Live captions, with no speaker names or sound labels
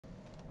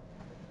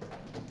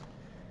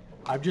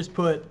I've just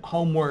put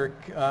homework,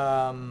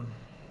 I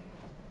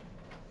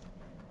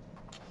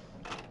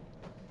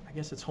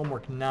guess it's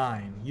homework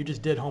 9. You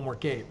just did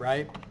homework 8,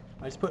 right?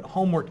 I just put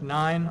homework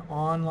 9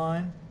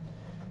 online,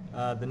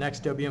 the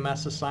next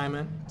WMS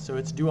assignment. So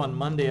it's due on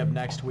Monday of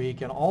next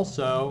week, and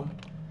also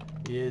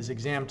is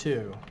exam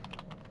 2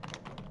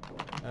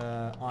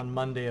 on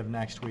Monday of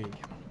next week.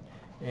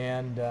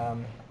 And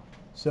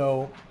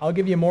so I'll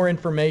give you more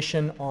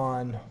information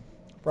on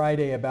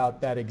Friday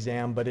about that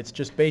exam, but it's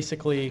just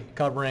basically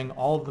covering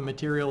all of the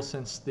material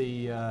since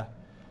the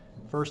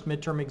first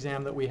midterm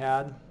exam that we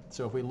had.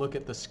 So if we look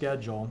at the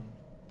schedule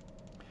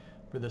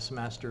for the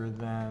semester,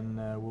 then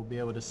we'll be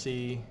able to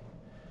see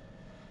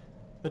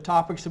the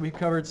topics that we've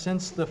covered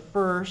since the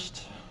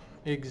first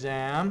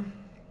exam.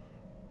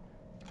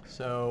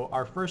 So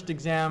our first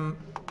exam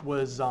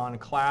was on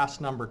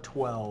class number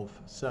 12.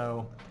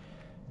 So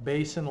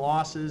basin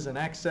losses and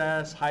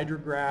excess,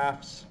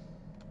 hydrographs,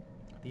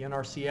 the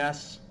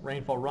NRCS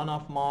rainfall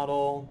runoff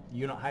model,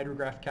 unit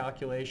hydrograph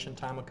calculation,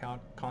 time of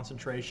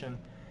concentration,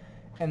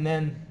 and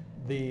then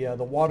the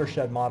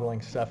watershed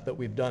modeling stuff that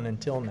we've done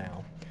until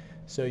now.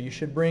 So you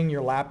should bring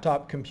your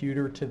laptop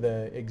computer to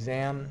the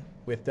exam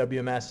with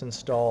WMS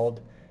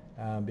installed,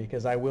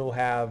 because I will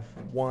have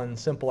one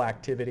simple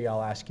activity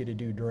I'll ask you to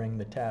do during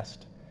the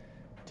test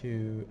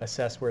to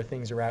assess where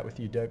things are at with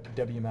your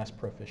WMS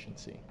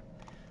proficiency.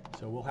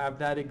 So we'll have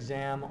that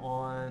exam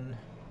on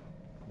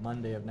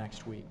Monday of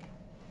next week.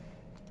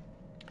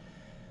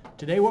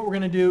 Today what we're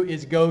going to do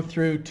is go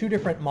through 2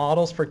 different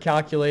models for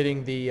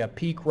calculating the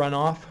peak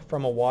runoff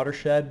from a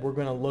watershed. We're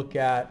going to look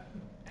at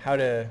how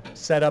to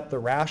set up the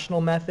rational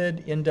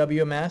method in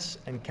WMS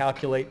and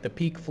calculate the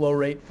peak flow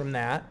rate from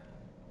that.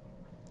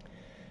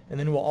 And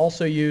then we'll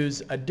also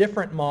use a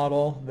different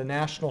model, the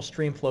National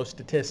Streamflow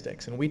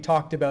Statistics. And we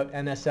talked about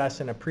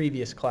NSS in a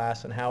previous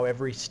class and how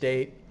every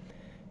state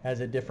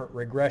has a different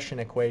regression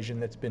equation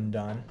that's been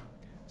done.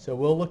 So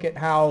we'll look at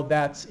how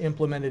that's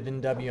implemented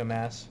in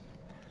WMS.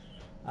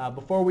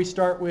 Before we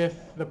start with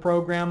the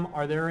program,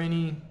 are there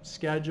any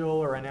schedule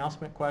or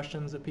announcement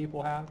questions that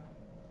people have?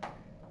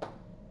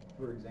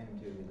 For exam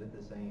 2, is it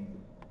the same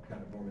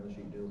kind of formula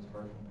sheet deal as the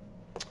first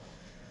one?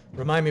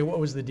 Remind me, what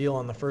was the deal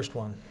on the first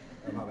one?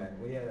 Oh, my bad.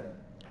 We had a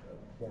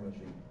formula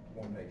sheet,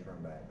 1 page front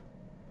and back.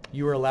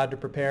 You were allowed to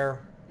prepare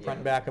front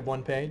and Yeah. back of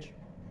 1 page?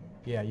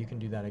 Yeah, you can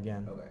do that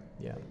again. Okay.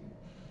 Yeah.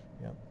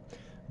 Yeah.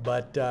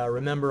 But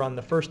remember, on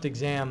the first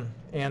exam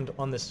and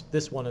on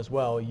this one as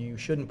well, you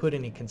shouldn't put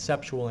any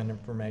conceptual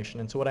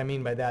information. And so what I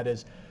mean by that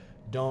is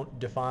don't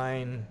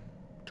define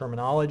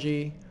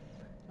terminology,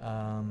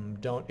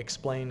 don't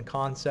explain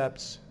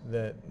concepts.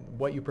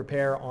 What you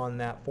prepare on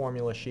that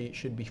formula sheet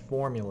should be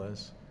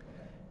formulas.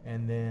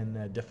 And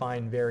then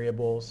define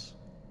variables.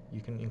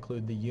 You can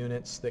include the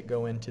units that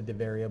go into the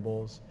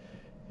variables.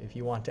 If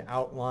you want to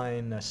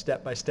outline a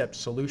step-by-step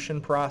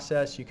solution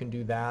process, you can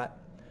do that.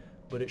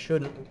 But it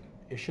shouldn't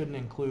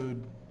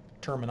include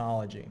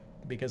terminology,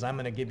 because I'm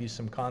going to give you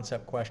some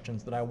concept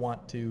questions that I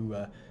want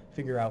to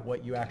figure out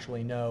what you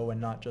actually know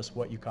and not just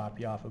what you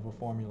copy off of a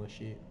formula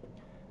sheet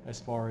as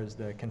far as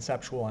the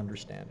conceptual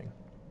understanding.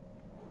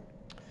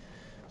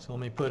 So let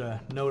me put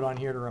a note on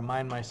here to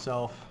remind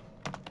myself.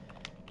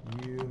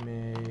 You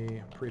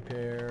may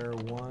prepare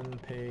 1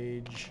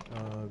 page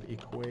of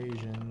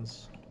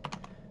equations,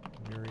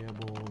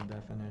 variable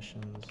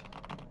definitions,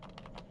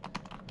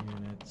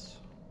 units,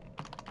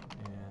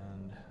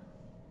 and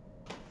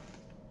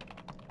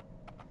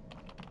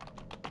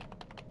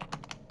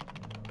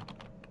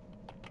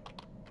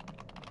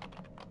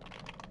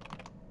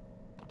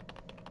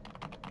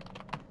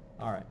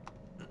all right.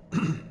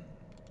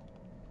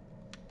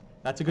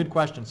 That's a good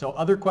question. So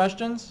other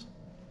questions?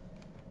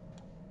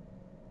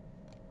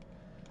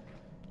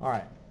 All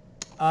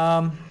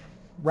right.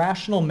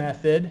 Rational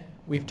method,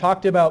 we've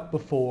talked about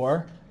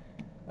before.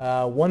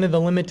 One of the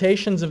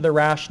limitations of the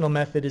rational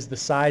method is the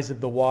size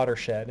of the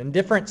watershed. And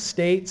different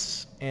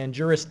states and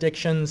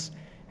jurisdictions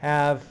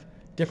have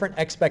different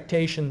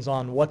expectations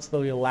on what's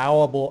the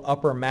allowable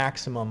upper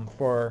maximum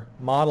for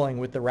modeling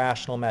with the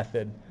rational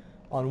method.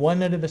 On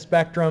one end of the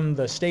spectrum,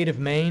 the state of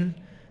Maine,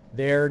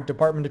 their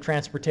Department of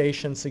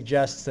Transportation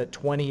suggests that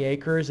 20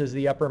 acres is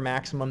the upper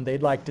maximum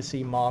they'd like to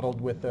see modeled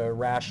with the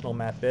rational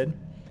method.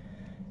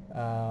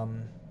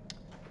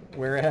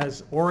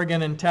 Whereas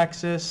Oregon and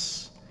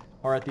Texas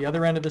are at the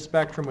other end of the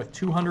spectrum with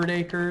 200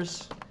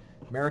 acres.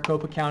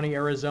 Maricopa County,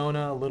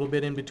 Arizona, a little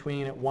bit in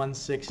between at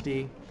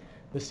 160.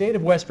 The state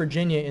of West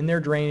Virginia, in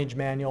their drainage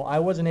manual, I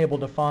wasn't able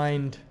to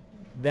find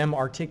them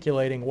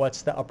articulating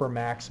what's the upper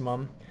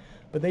maximum,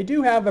 but they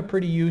do have a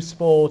pretty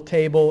useful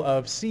table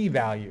of C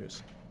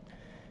values.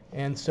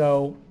 And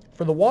so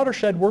for the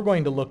watershed we're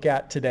going to look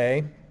at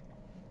today,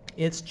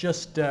 it's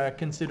just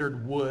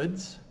considered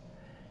woods,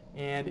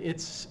 and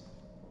it's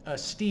a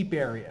steep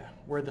area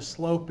where the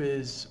slope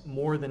is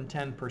more than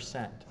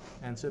 10%.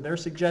 And so they're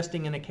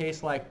suggesting in a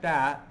case like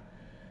that,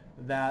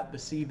 that the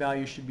C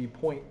value should be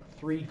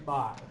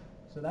 0.35.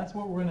 So that's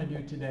what we're going to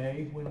do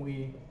today when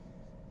we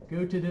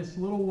go to this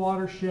little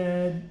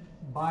watershed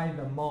by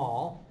the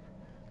mall.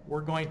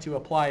 we're going to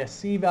apply a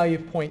C value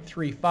of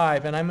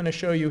 0.35, and I'm going to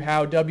show you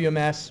how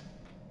WMS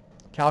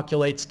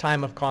calculates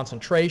time of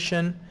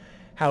concentration,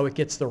 how it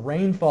gets the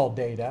rainfall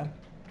data,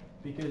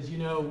 because you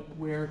know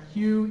where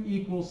Q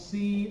equals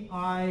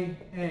CIA,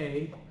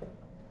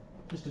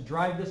 just to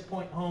drive this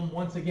point home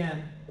once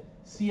again,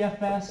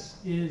 CFS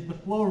is the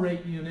flow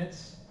rate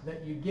units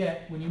that you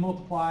get when you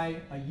multiply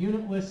a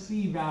unitless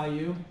C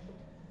value.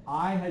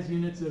 I has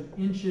units of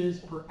inches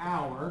per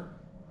hour,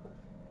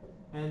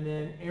 and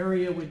then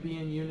area would be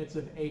in units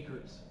of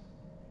acres.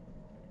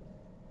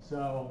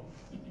 So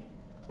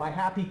by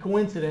happy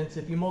coincidence,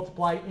 if you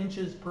multiply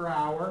inches per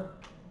hour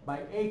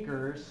by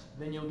acres,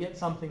 then you'll get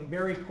something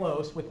very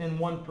close, within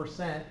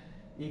 1%,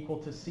 equal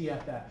to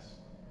CFS.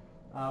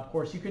 Of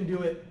course, you can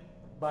do it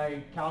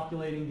by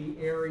calculating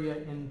the area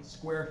in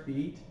square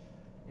feet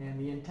and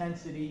the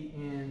intensity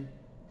in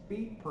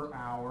feet per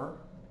hour,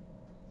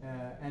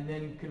 and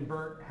then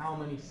convert how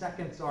many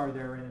seconds are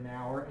there in an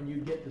hour, and you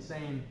get the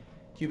same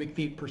cubic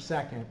feet per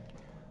second.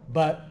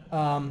 But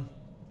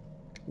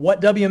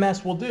what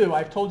WMS will do,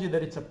 I've told you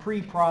that it's a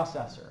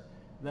preprocessor,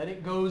 that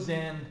it goes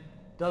in,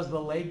 does the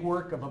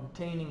legwork of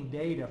obtaining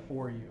data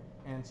for you.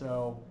 And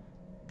so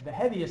the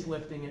heaviest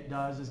lifting it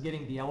does is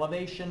getting the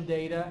elevation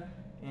data,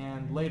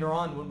 and later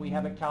on when we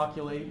have it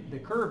calculate the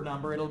curve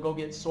number, it'll go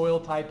get soil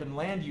type and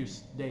land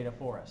use data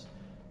for us.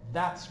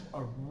 That's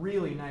a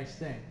really nice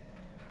thing.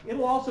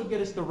 It'll also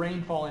get us the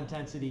rainfall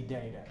intensity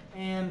data.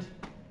 And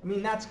I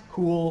mean, that's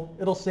cool.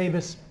 It'll save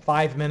us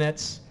 5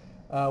 minutes.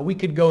 We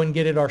could go and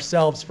get it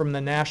ourselves from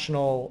the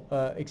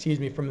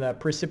from the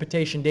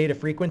precipitation data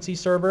frequency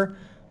server,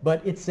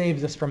 but it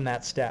saves us from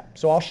that step.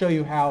 So I'll show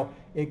you how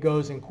it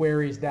goes and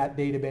queries that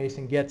database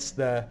and gets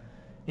the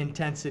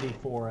intensity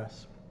for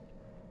us.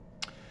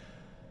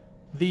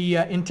 The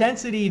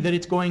intensity that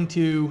it's going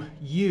to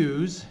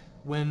use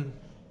when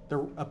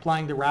they're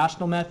applying the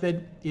rational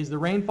method is the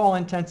rainfall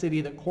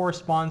intensity that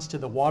corresponds to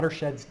the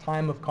watershed's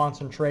time of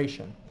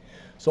concentration.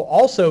 So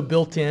also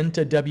built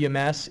into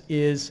WMS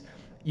is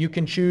you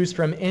can choose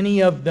from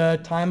any of the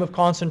time of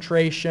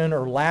concentration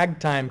or lag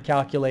time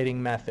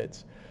calculating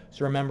methods.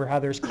 So remember how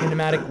there's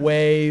kinematic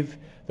wave,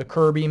 the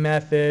Kirby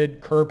method,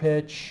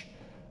 Kirpitch,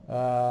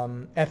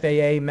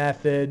 FAA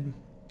method,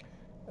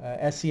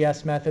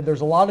 SCS method.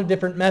 There's a lot of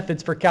different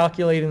methods for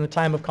calculating the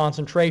time of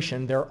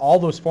concentration. All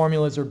those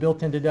formulas are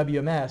built into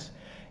WMS,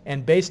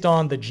 and based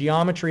on the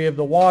geometry of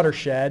the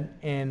watershed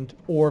and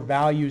or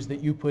values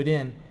that you put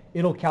in,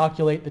 it'll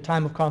calculate the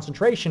time of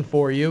concentration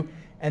for you,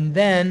 and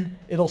then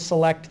it'll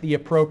select the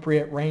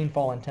appropriate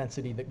rainfall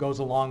intensity that goes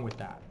along with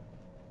that.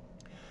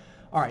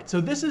 All right,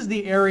 so this is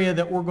the area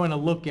that we're going to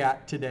look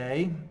at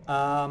today.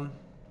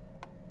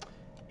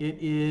 It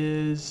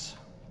is,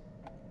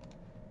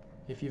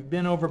 if you've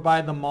been over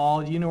by the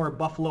mall, you know where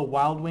Buffalo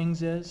Wild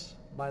Wings is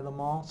by the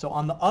mall? So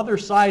on the other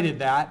side of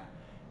that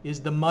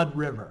is the Mud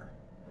River.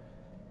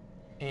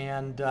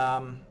 And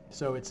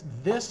so it's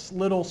this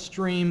little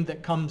stream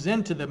that comes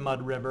into the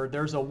Mud River.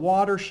 There's a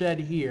watershed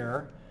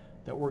here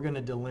that we're going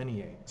to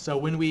delineate. So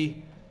when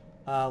we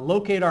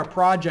locate our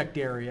project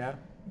area,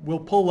 we'll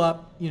pull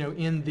up,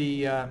 in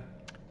the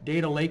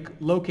data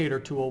locator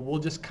tool, we'll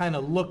just kind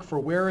of look for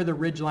where are the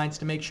ridge lines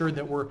to make sure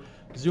that we're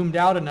zoomed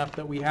out enough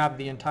that we have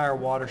the entire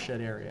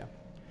watershed area.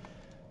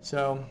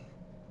 So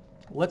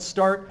let's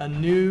start a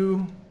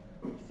new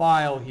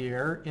file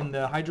here in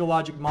the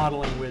hydrologic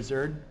modeling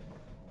wizard.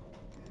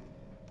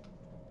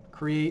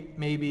 Create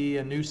maybe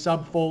a new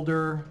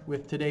subfolder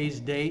with today's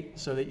date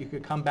so that you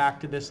could come back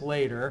to this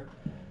later.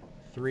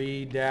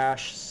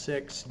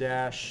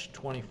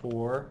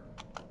 3-6-24.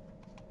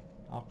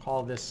 I'll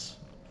call this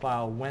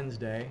file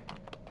Wednesday.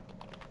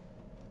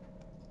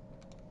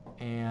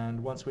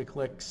 And once we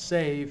click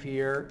save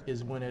here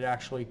is when it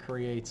actually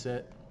creates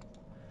it.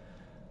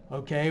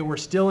 Okay, we're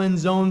still in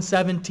zone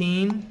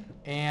 17,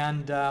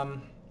 and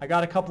I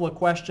got a couple of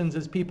questions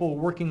as people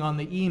were working on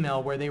the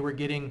email where they were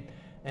getting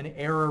an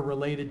error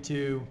related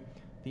to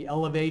the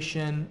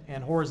elevation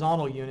and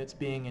horizontal units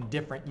being in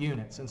different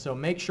units. And so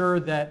make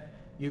sure that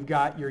you've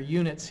got your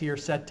units here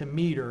set to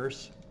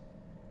meters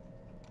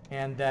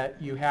and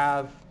that you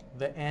have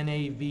the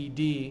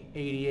NAVD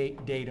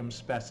 88 datum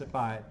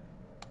specified.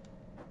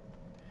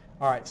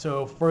 All right,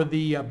 so for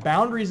the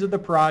boundaries of the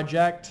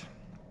project,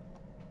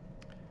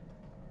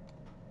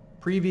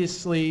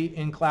 previously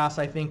in class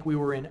I think we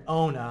were in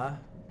ONA.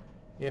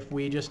 If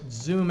we just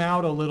zoom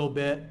out a little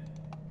bit,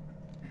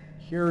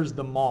 here's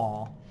the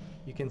mall.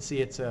 You can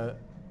see it's a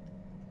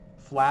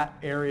flat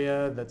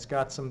area that's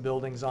got some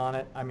buildings on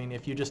it. I mean,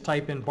 if you just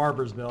type in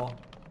Barbersville,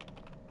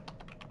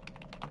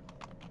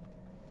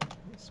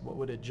 what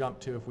would it jump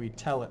to if we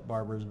tell it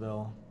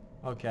Barbersville?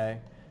 Okay,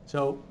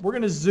 so we're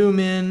going to zoom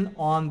in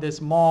on this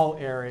mall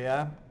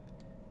area,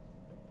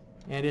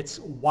 and it's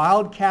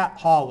Wildcat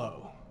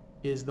Hollow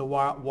is the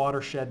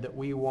watershed that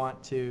we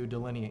want to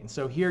delineate. And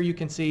so here you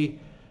can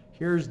see,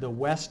 here's the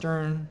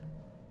western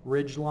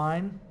ridge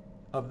line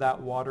of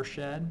that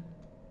watershed.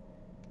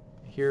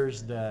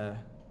 Here's the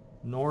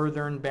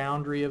northern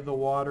boundary of the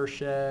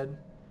watershed.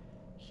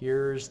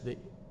 Here's the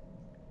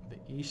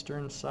the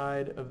eastern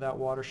side of that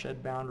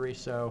watershed boundary.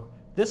 So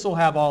this will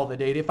have all the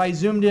data. If I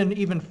zoomed in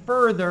even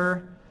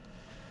further,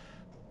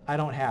 I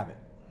don't have it.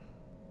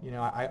 You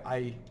know,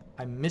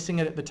 I'm missing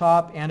it at the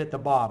top and at the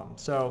bottom.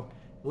 So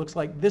it looks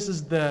like this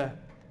is the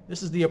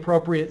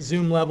appropriate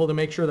zoom level to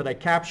make sure that I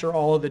capture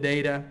all of the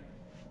data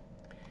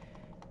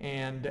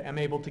and am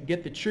able to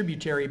get the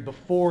tributary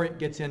before it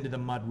gets into the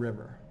Mud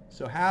River.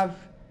 So have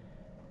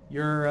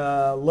your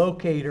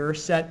locator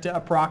set to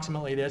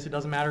approximately this. It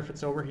doesn't matter if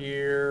it's over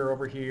here or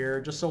over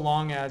here, just so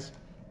long as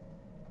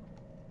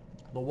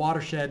the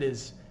watershed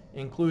is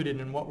included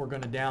in what we're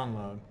going to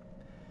download.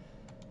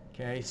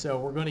 Okay, so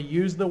we're going to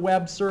use the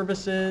web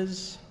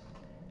services,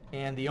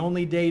 and the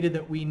only data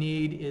that we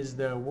need is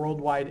the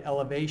worldwide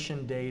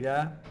elevation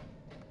data.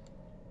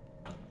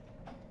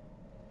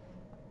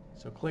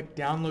 So click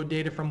download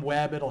data from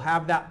web. It'll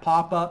have that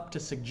pop up to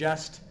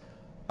suggest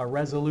a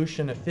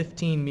resolution of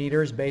 15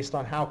 meters based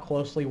on how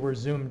closely we're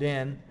zoomed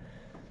in.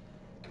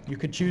 You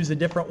could choose a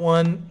different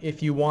one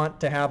if you want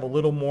to have a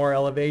little more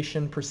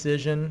elevation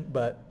precision,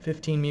 but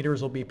 15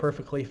 meters will be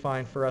perfectly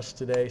fine for us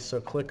today.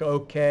 So click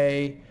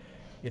OK.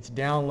 It's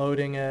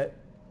downloading it.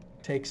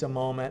 Takes a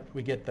moment.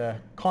 We get the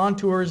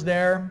contours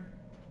there.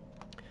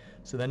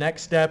 So the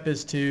next step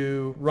is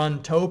to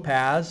run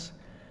Topaz,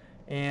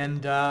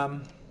 and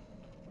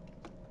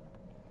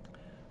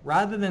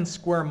rather than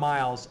square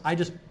miles,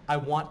 I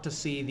want to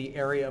see the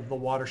area of the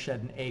watershed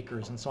in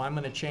acres, and so I'm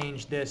going to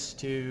change this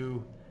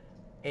to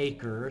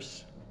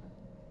acres.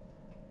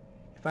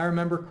 If I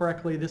remember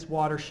correctly, this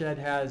watershed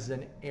has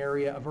an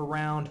area of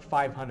around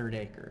 500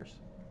 acres.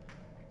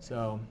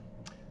 So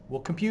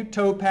we'll compute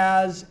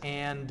Topaz,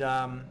 and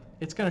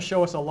it's going to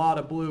show us a lot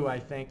of blue, I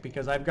think,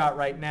 because I've got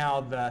right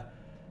now the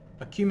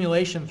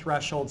accumulation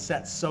threshold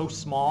set so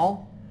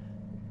small,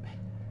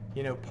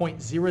 you know,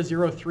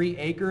 0.003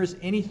 acres.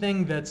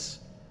 Anything that's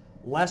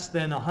less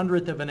than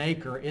 1/100th of an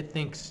acre, it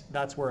thinks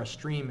that's where a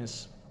stream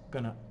is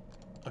going to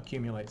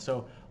accumulate.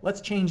 So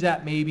let's change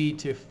that maybe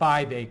to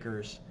 5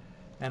 acres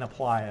and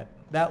apply it.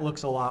 That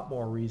looks a lot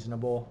more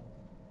reasonable.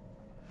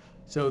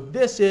 So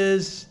this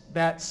is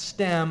that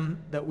stem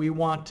that we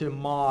want to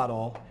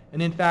model.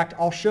 And in fact,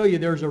 I'll show you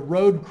there's a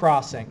road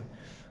crossing.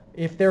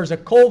 If there's a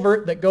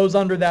culvert that goes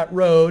under that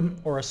road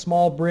or a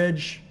small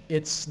bridge,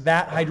 it's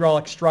that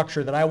hydraulic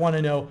structure that I want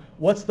to know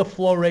what's the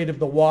flow rate of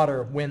the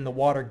water when the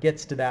water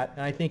gets to that.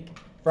 And I think,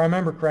 if I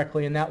remember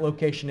correctly, in that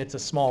location it's a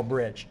small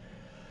bridge.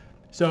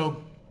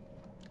 So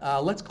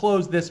let's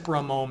close this for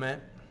a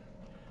moment.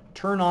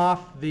 Turn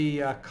off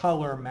the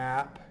color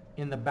map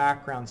in the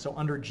background. So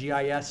under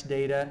GIS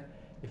data,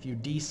 if you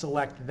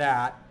deselect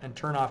that and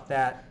turn off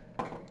that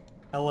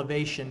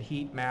elevation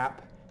heat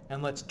map,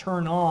 and let's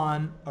turn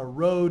on a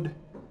road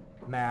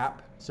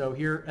map. So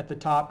here at the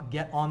top,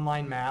 get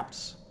online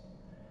maps,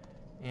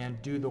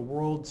 and do the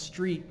world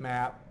street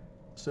map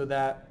so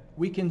that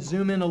we can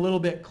zoom in a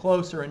little bit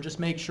closer and just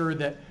make sure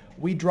that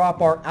we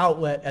drop our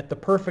outlet at the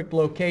perfect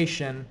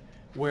location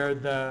where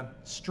the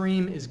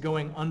stream is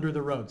going under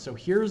the road. So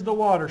here's the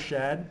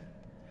watershed,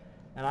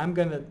 and I'm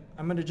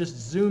gonna just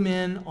zoom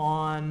in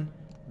on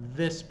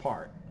this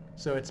part.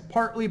 So it's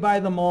partly by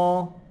the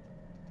mall,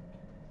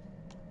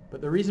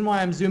 but the reason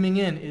why I'm zooming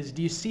in is,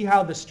 do you see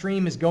how the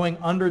stream is going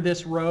under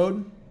this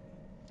road?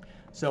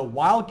 So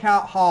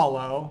Wildcat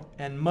Hollow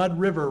and Mud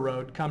River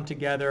Road come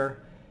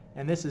together,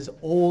 and this is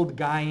Old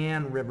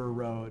Guyan River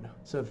Road.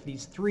 So if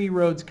these 3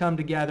 roads come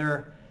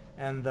together,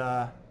 and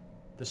the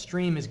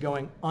stream is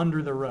going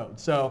under the road.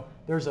 So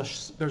there's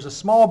a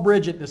small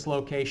bridge at this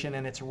location,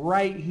 and it's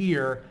right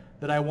here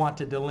that I want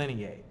to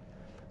delineate.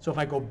 So if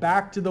I go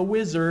back to the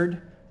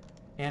wizard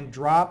and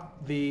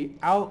drop the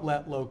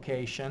outlet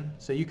location,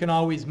 so you can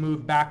always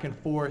move back and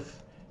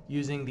forth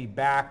using the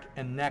back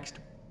and next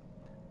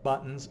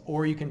buttons,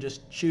 or you can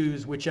just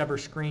choose whichever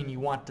screen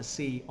you want to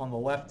see on the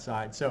left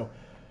side. So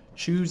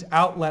choose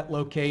outlet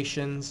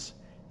locations,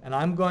 and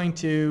I'm going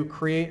to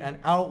create an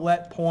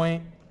outlet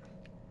point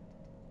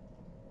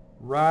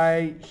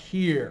right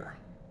here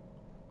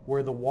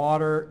where the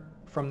water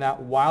from that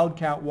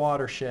Wildcat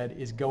watershed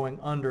is going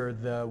under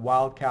the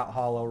Wildcat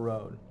Hollow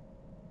Road.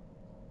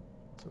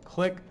 So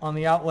click on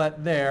the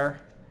outlet there,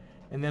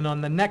 and then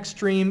on the next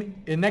screen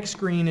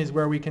is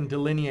where we can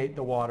delineate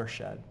the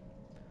watershed.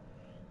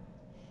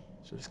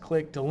 So just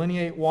click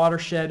delineate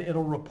watershed.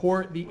 It'll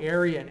report the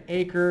area in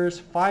acres,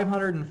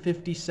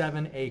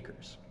 557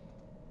 acres.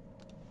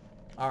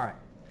 All right,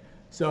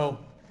 so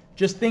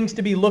just things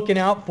to be looking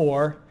out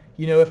for.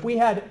 You know, if we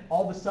had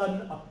all of a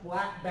sudden a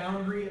flat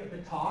boundary at the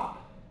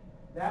top,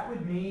 that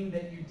would mean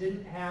that you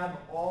didn't have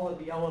all of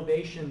the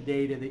elevation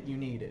data that you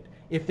needed.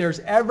 If there's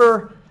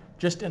ever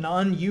just an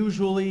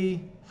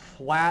unusually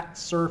flat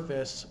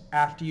surface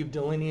after you've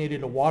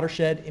delineated a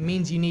watershed, it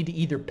means you need to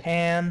either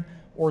pan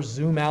or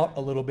zoom out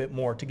a little bit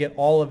more to get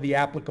all of the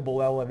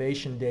applicable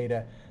elevation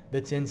data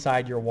that's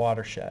inside your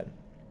watershed.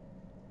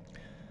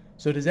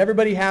 So does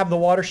everybody have the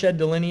watershed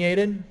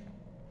delineated?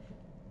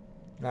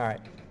 All right,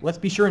 let's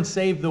be sure and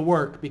save the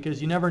work,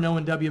 because you never know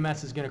when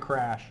WMS is going to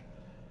crash.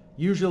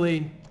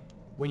 Usually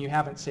when you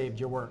haven't saved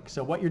your work.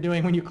 So what you're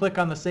doing when you click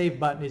on the save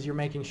button is you're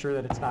making sure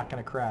that it's not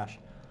going to crash.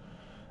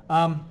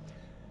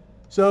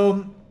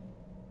 So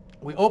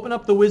we open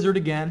up the wizard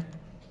again,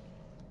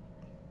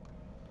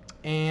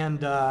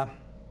 and so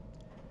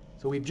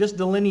we've just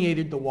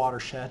delineated the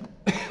watershed.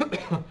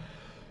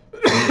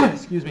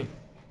 Excuse me.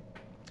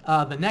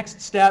 The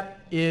next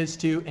step is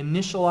to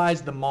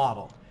initialize the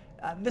model.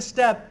 This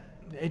step,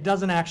 it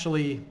doesn't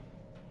actually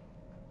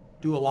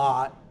do a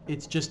lot.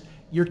 It's just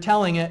you're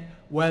telling it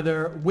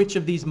which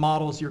of these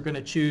models you're going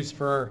to choose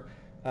for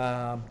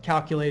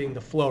calculating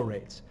the flow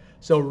rates.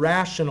 So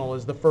rational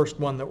is the first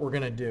one that we're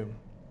going to do.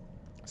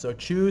 So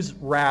choose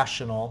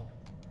rational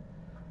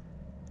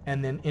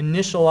and then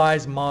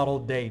initialize model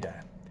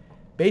data.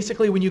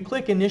 Basically, when you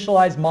click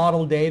initialize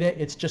model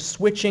data, it's just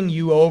switching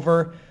you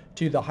over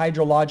to the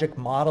hydrologic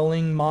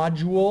modeling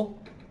module.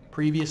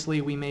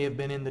 Previously, we may have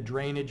been in the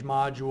drainage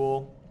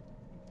module.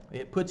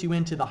 It puts you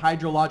into the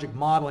hydrologic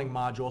modeling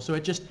module, so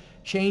it just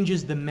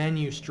changes the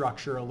menu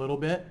structure a little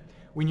bit.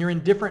 When you're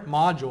in different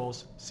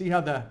modules, see how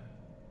the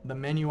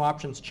menu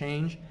options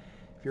change?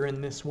 If you're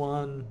in this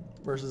one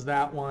versus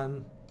that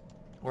one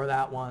or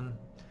that one.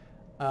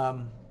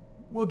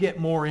 We'll get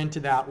more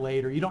into that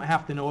later. You don't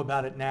have to know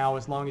about it now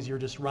as long as you're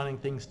just running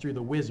things through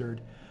the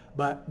wizard.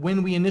 But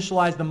when we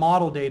initialize the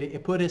model data,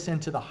 it put us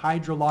into the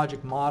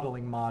hydrologic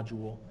modeling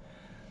module.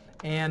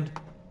 And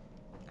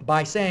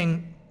by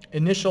saying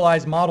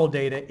initialize model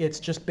data,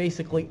 it's just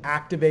basically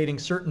activating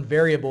certain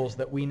variables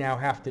that we now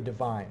have to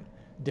define.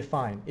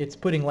 It's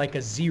putting like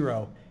a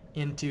 0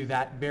 into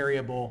that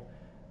variable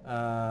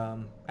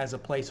as a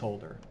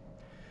placeholder.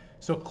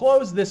 So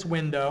close this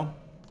window,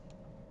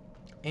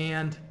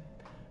 and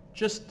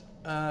just,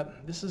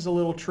 this is a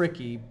little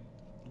tricky.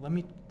 Let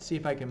me see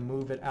if I can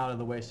move it out of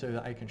the way so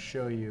that I can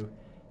show you.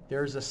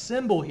 There's a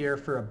symbol here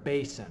for a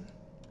basin.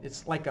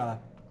 It's like a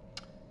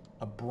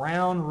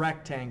brown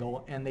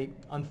rectangle, and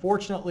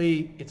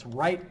unfortunately, it's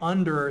right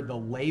under the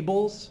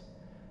labels.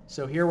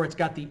 So here where it's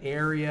got the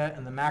area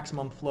and the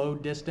maximum flow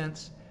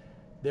distance,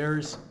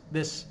 there's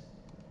this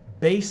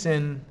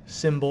basin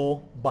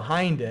symbol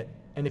behind it,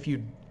 and if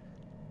you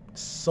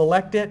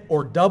select it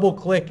or double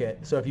click it,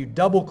 so if you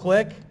double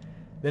click,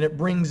 then it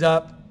brings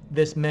up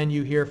this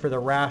menu here for the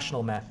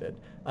rational method.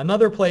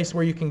 Another place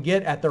where you can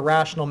get at the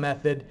rational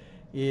method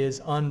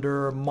is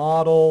under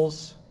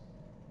models.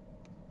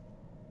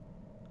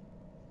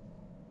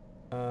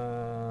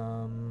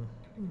 Well,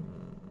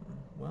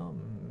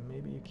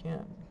 maybe you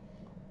can't.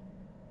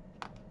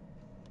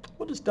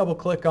 We'll just double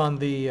click on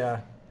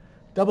that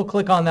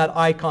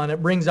icon.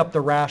 It brings up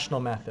the rational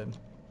method.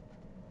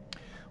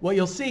 What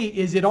you'll see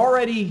is it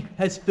already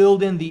has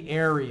filled in the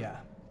area.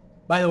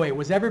 By the way,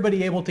 was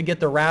everybody able to get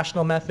the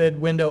rational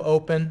method window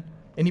open?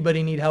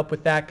 Anybody need help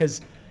with that? Because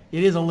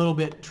it is a little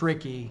bit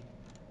tricky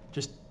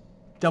just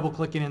double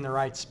clicking in the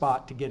right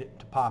spot to get it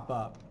to pop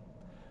up.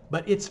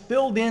 But it's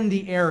filled in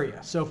the area.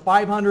 So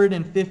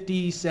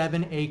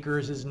 557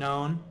 acres is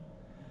known.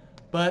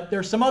 But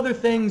there's some other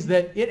things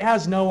that it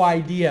has no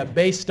idea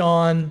based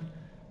on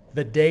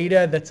the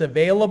data that's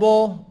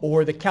available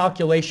or the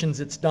calculations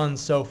it's done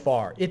so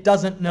far. It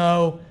doesn't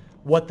know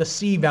what the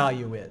C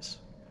value is.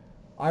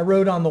 I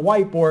wrote on the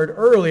whiteboard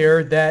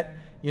earlier that,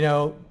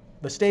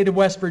 the state of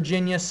West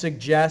Virginia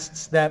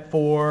suggests that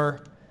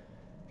for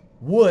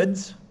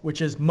woods,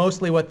 which is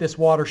mostly what this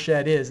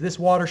watershed is, this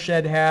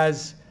watershed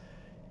has,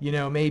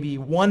 maybe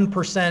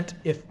 1%,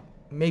 if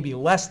maybe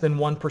less than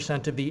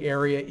 1% of the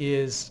area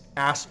is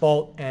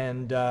asphalt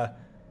and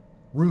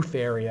roof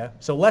area.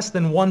 So less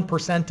than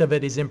 1% of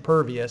it is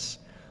impervious.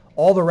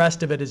 All the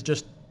rest of it is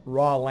just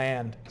raw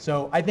land.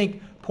 So I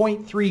think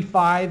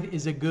 0.35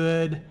 is a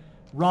good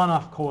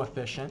runoff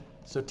coefficient.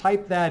 So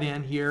type that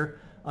in here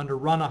under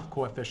runoff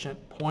coefficient,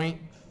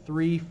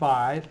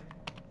 0.35.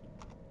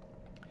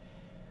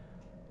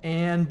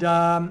 And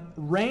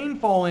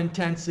rainfall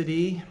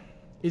intensity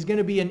is going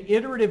to be an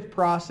iterative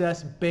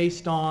process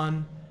based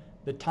on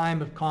the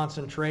time of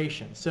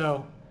concentration.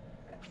 So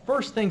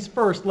first things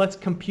first, let's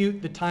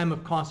compute the time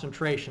of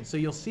concentration. So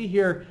you'll see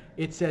here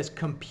it says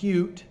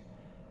compute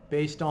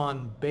based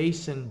on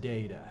basin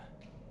data.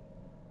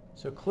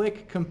 So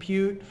click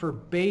compute for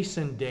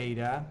basin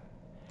data,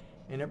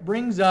 and it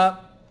brings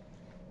up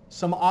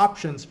some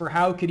options for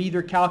how it could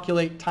either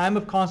calculate time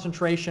of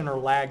concentration or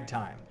lag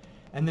time.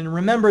 And then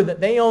remember that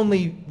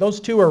those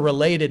two are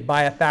related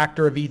by a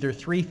factor of either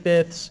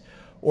 3/5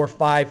 or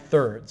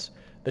 5/3.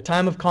 The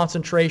time of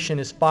concentration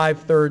is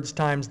 5/3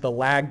 times the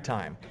lag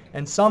time.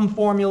 And some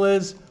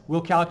formulas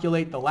will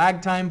calculate the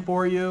lag time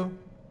for you.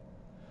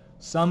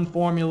 Some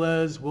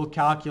formulas will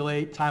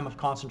calculate time of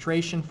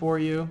concentration for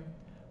you.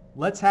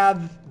 Let's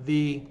have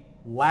the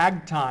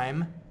lag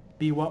time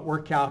be what we're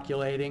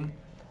calculating,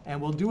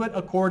 and we'll do it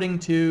according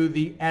to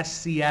the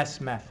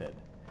SCS method.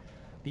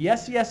 The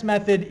SCS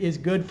method is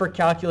good for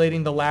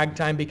calculating the lag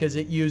time because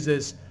it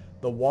uses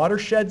the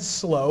watershed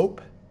slope,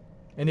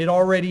 and it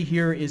already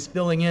here is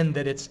filling in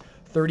that it's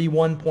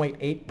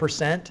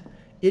 31.8%.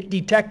 It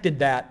detected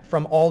that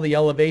from all the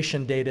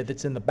elevation data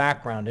that's in the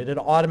background. It had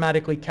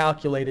automatically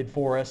calculated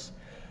for us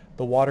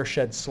the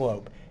watershed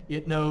slope.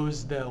 It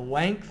knows the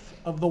length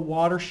of the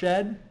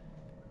watershed,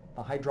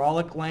 the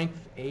hydraulic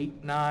length,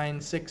 8,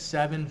 9, 6,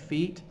 7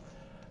 feet.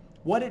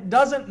 What it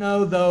doesn't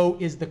know, though,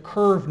 is the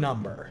curve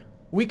number.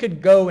 We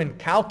could go and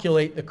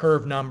calculate the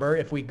curve number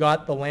if we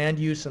got the land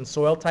use and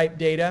soil type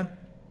data.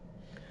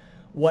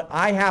 What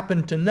I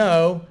happen to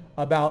know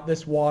about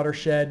this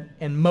watershed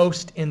and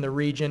most in the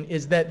region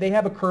is that they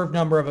have a curve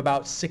number of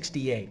about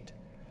 68.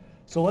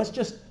 So let's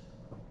just,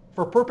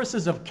 for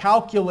purposes of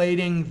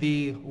calculating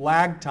the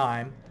lag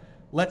time,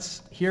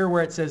 let's, here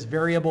where it says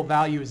variable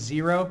value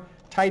 0,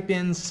 type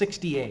in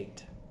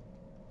 68.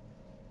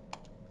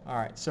 All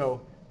right,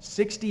 so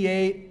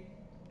 68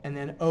 and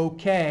then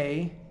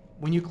OK.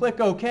 When you click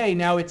OK,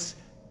 now it's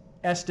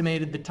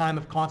estimated the time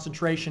of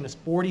concentration is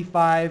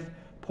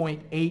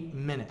 45.8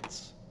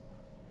 minutes.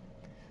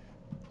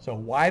 So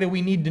why do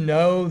we need to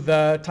know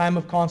the time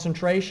of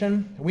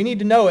concentration? We need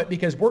to know it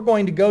because we're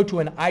going to go to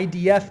an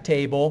IDF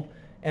table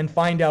and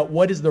find out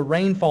what is the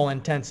rainfall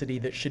intensity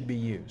that should be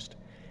used.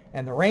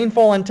 And the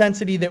rainfall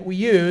intensity that we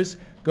use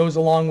goes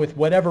along with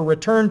whatever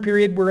return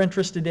period we're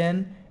interested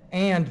in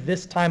and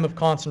this time of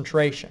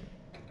concentration.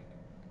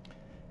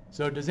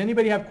 So does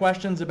anybody have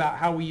questions about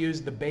how we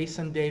use the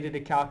basin data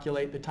to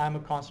calculate the time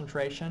of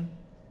concentration?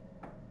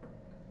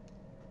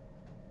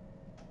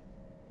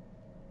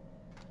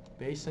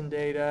 Basin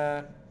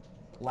data,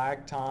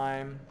 lag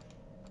time,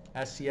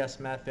 SCS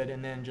method,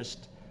 and then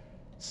just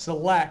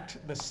select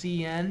the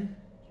CN.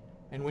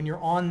 And when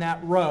you're on that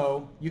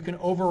row, you can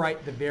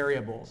overwrite the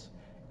variables.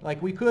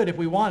 Like we could, if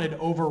we wanted,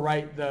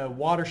 overwrite the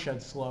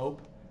watershed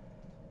slope,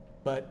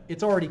 but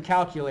it's already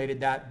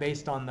calculated that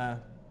based on the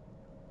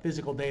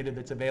physical data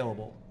that's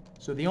available.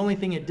 So the only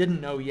thing it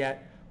didn't know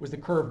yet was the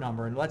curve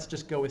number, and let's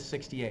just go with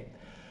 68.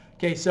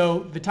 Okay, so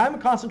the time of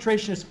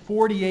concentration is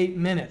 48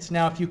 minutes.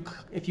 Now,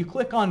 if you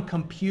click on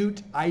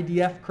Compute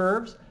IDF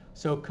Curves,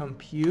 so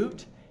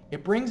Compute,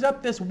 it brings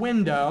up this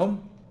window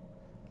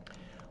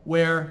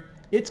where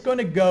it's going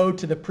to go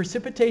to the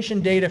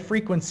Precipitation Data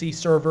Frequency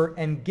server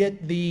and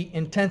get the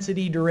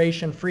intensity,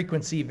 duration,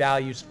 frequency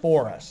values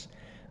for us.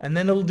 And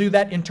then it'll do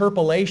that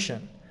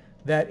interpolation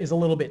that is a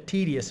little bit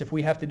tedious if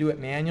we have to do it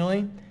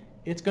manually.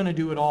 It's going to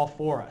do it all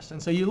for us.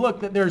 And so you look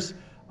that there's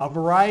a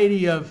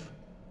variety of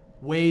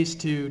ways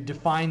to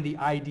define the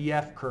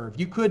IDF curve.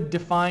 You could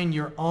define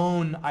your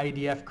own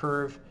IDF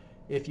curve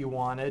if you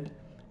wanted,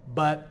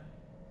 but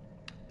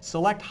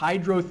select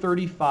Hydro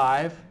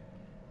 35.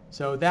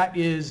 So that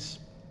is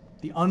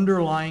the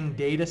underlying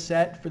data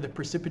set for the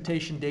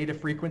Precipitation Data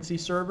Frequency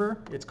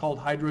server. It's called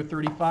Hydro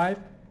 35.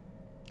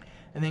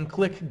 And then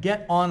click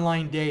Get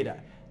Online Data.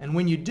 And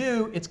when you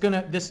do, it's going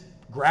to, this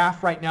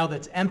graph right now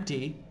that's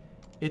empty,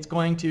 it's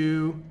going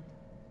to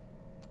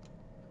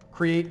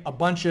create a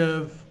bunch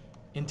of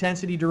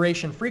intensity,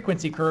 duration,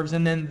 frequency curves,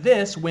 and then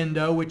this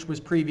window, which was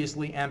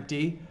previously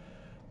empty,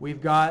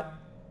 we've got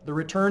the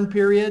return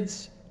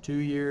periods, 2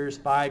 years,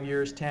 5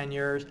 years, 10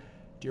 years,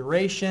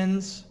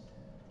 durations.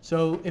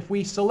 So if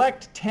we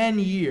select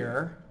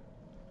 10-year,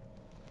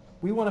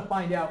 we want to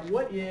find out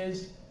what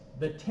is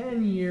the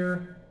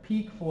 10-year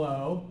peak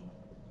flow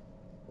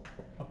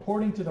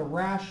according to the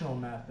rational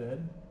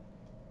method.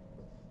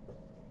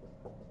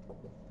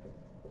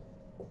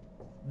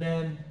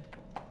 Then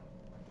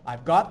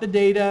I've got the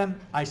data,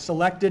 I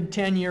selected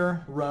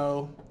 10-year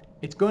row.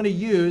 It's going to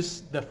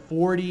use the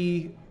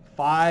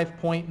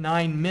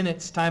 45.9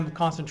 minutes time of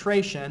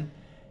concentration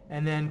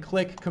and then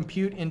click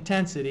Compute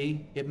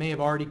Intensity. It may have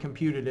already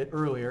computed it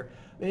earlier.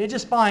 It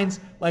just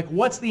finds like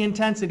what's the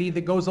intensity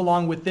that goes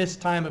along with this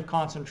time of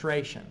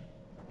concentration.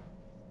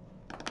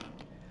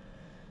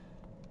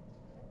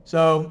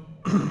 So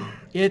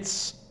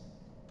it's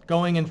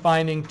going and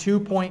finding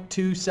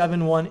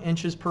 2.271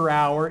 inches per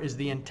hour is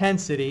the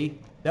intensity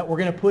that we're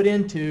going to put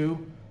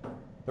into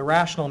the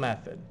rational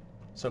method.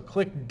 So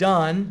click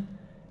Done.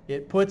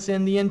 It puts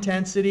in the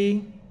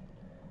intensity.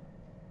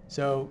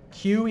 So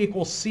Q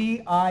equals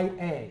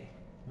CIA.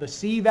 The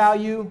C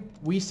value,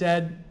 we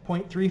said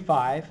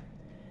 0.35.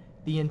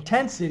 The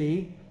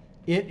intensity,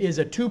 it is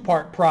a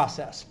two-part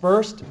process.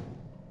 First,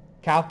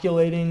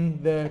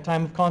 calculating the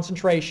time of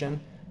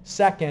concentration.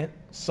 Second,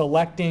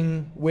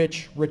 selecting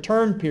which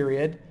return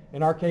period.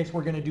 In our case,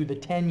 we're going to do the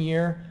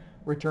 10-year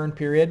return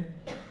period.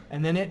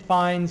 And then it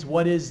finds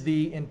what is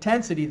the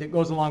intensity that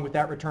goes along with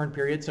that return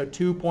period. So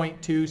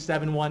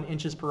 2.271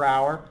 inches per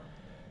hour.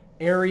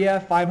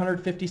 Area,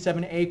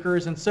 557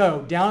 acres. And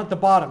so down at the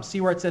bottom, see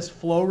where it says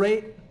flow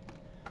rate?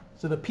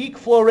 So the peak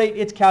flow rate,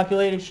 it's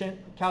calculating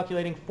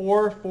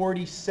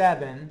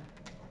 447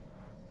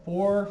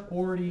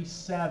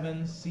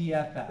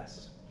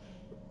 CFS.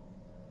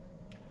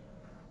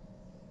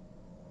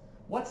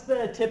 What's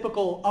the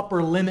typical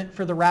upper limit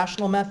for the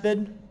rational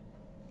method?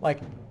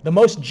 Like the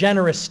most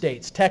generous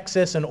states,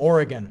 Texas and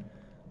Oregon,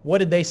 what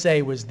did they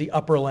say was the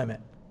upper limit?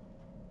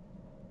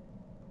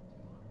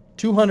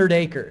 200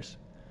 acres.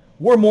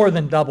 We're more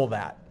than double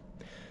that.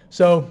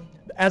 So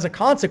as a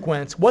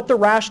consequence, what the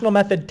rational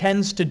method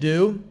tends to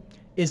do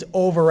is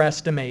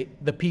overestimate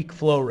the peak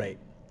flow rate.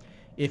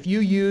 If you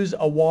use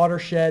a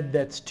watershed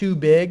that's too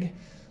big,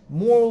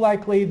 more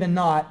likely than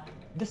not,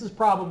 this is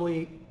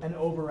probably an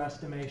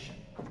overestimation.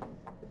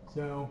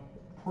 So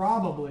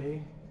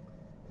probably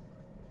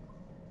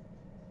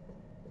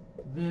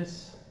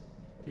this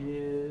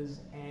is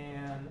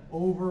an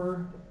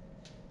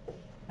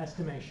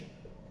overestimation.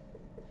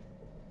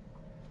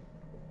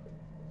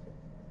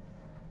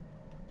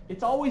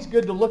 It's always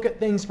good to look at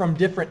things from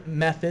different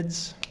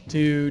methods,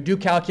 to do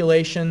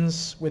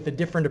calculations with a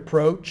different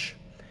approach.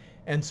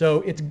 And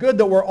so it's good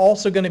that we're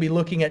also going to be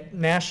looking at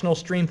national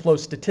streamflow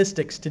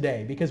statistics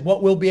today, because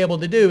what we'll be able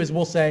to do is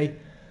we'll say,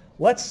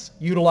 let's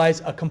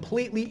utilize a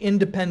completely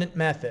independent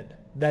method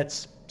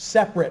that's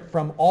separate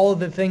from all of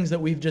the things that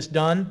we've just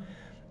done,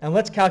 and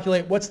let's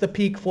calculate what's the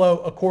peak flow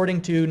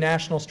according to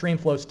national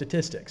streamflow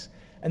statistics.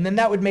 And then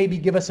that would maybe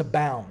give us a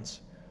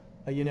bounds.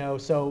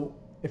 So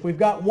if we've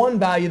got one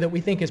value that we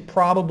think is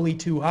probably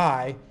too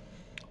high,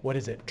 what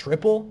is it,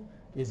 triple?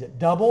 Is it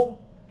double?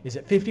 Is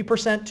it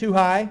 50% too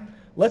high?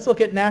 Let's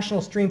look at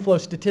national streamflow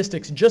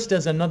statistics just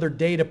as another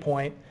data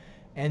point,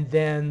 and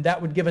then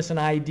that would give us an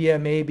idea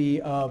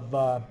maybe of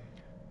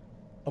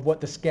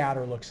what the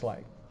scatter looks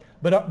like.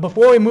 But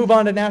before we move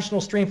on to national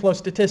streamflow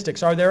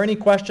statistics, are there any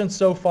questions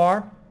so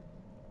far?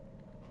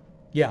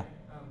 Yeah.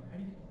 How do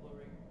you get the flow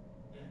rate?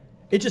 Yeah.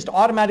 It just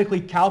automatically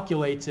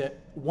calculates it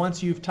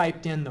once you've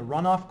typed in the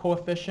runoff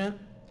coefficient,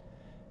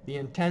 the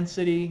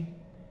intensity,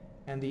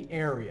 and the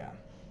area.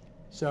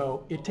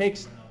 So it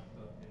takes,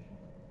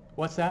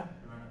 what's that?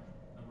 The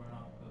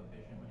runoff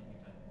coefficient, what did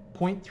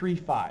you type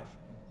in? 0.35.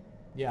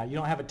 Yeah, you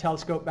don't have a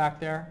telescope back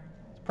there?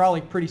 It's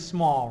probably pretty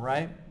small,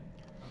 right? Okay,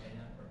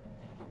 that's perfect.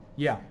 Thank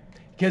you. Yeah,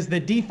 because the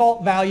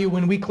default value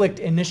when we clicked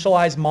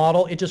initialize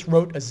model, it just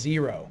wrote a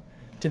 0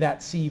 to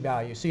that C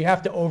value. So you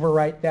have to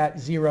overwrite that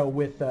 0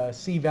 with a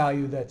C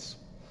value that's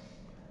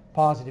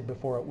positive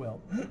before it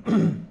will.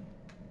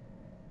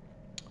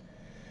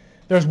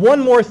 There's one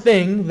more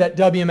thing that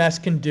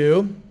WMS can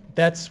do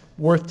that's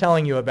worth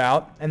telling you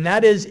about, and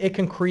that is it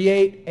can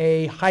create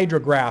a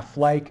hydrograph,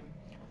 like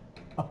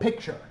a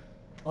picture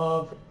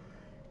of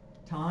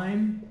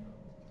time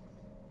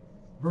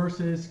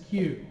versus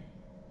Q.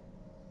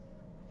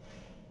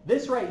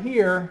 This right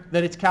here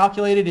that it's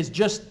calculated is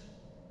just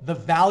the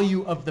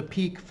value of the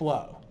peak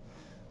flow.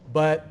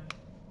 But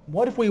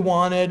what if we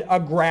wanted a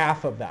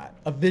graph of that,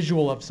 a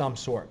visual of some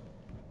sort?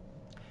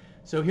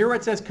 So here where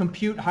it says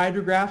compute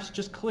hydrographs,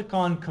 just click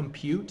on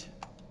compute.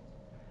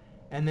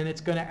 And then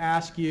it's going to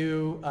ask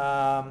you,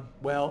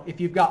 well, if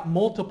you've got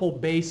multiple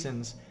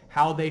basins,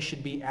 how they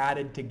should be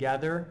added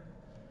together.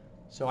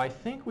 So I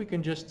think we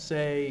can just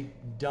say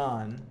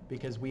done,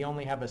 because we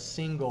only have a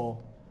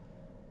single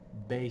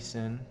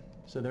basin.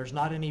 So there's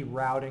not any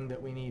routing that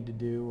we need to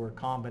do or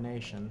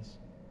combinations.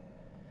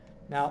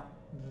 Now,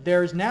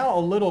 there's now a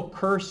little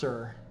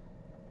cursor,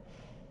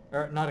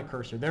 or not a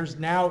cursor, there's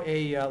now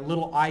a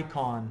little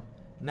icon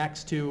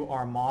next to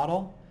our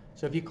model.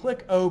 So if you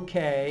click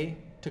OK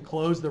to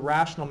close the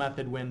rational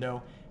method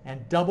window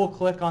and double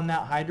click on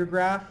that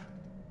hydrograph,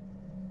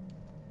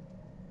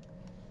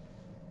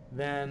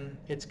 then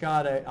it's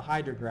got a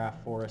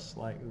hydrograph for us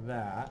like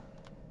that.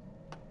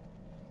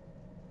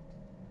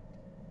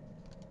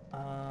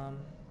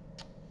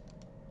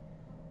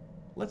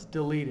 Let's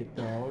delete it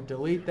though.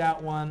 Delete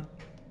that one.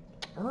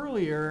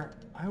 Earlier,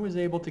 I was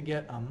able to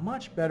get a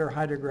much better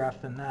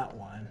hydrograph than that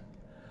one.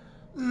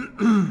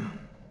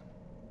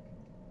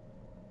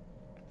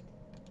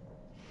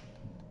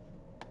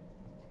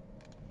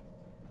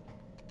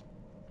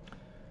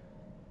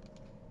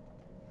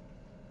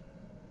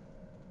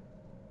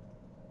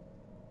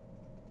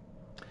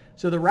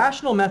 So the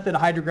rational method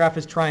hydrograph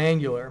is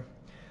triangular.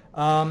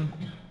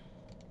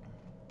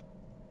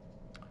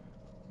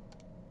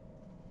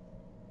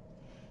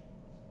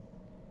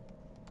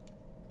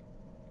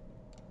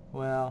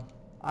 Well,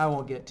 I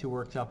won't get too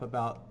worked up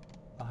about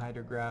a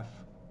hydrograph.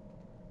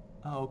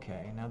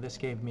 Okay, now this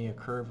gave me a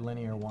curved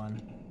linear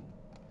one.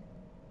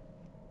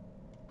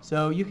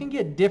 So you can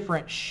get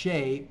different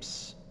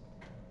shapes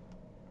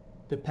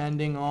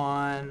depending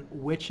on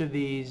which of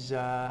these,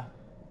 let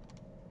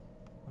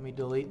me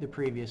delete the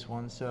previous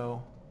one.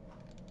 So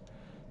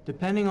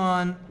depending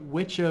on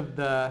which of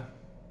the,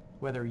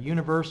 whether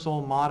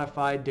universal,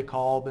 modified,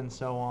 dekalb, and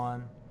so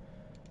on,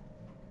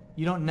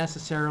 you don't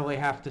necessarily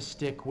have to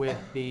stick with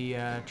the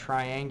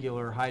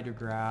triangular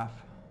hydrograph.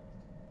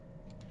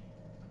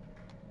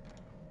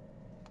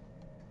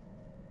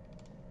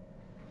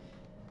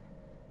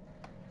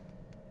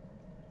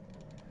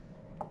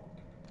 I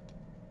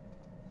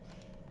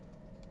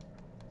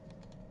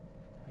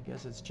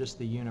guess it's just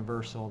the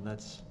universal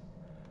that's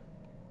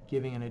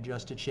giving an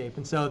adjusted shape.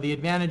 And so the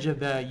advantage of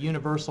the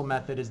universal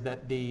method is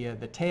that the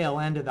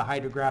tail end of the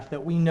hydrograph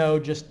that we know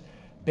just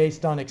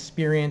based on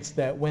experience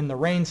that when the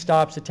rain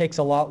stops, it takes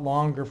a lot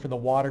longer for the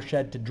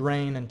watershed to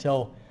drain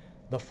until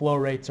the flow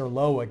rates are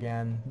low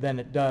again than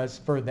it does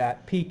for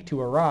that peak to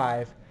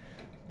arrive.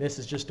 This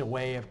is just a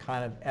way of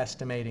kind of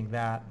estimating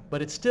that.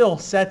 But it still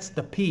sets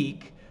the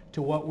peak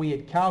to what we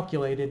had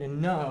calculated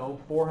and know,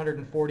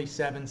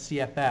 447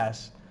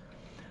 CFS.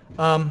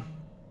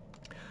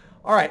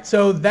 All right,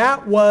 so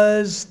that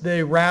was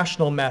the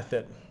rational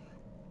method.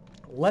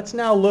 Let's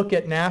now look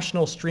at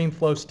national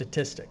streamflow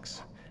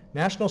statistics.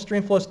 National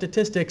streamflow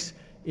statistics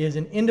is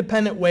an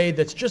independent way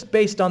that's just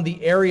based on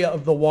the area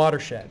of the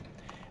watershed.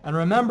 And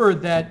remember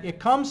that it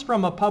comes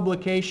from a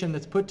publication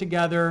that's put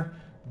together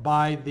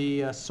by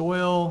the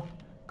Soil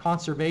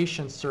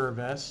Conservation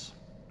Service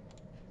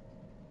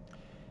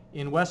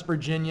in West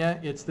Virginia.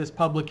 It's this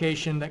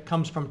publication that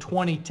comes from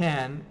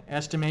 2010,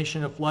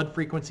 Estimation of Flood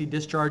Frequency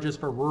Discharges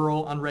for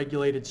Rural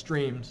Unregulated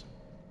Streams.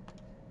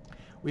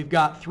 We've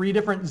got 3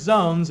 different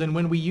zones, and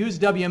when we use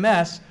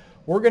WMS,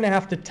 we're going to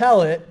have to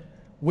tell it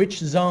which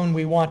zone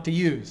we want to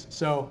use.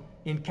 So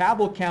in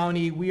Cabell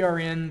County, we are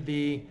in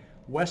the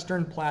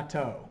Western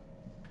Plateau.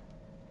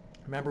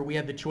 Remember, we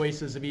had the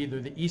choices of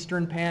either the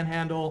Eastern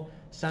Panhandle,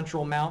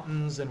 Central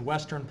Mountains, and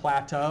Western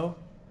Plateau.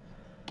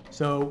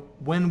 So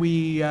when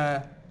we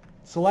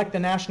select the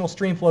national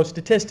streamflow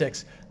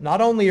statistics, not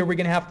only are we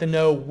going to have to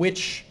know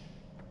which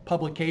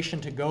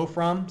publication to go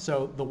from,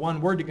 so the one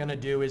we're going to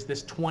do is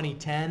this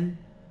 2010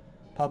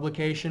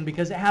 publication,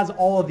 because it has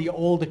all of the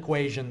old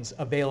equations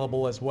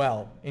available as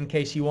well, in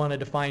case you wanted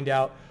to find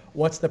out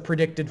what's the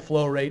predicted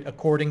flow rate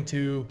according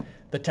to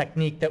the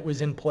technique that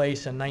was in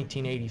place in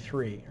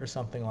 1983 or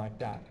something like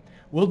that.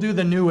 We'll do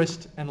the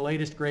newest and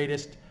latest,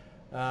 greatest,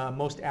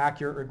 most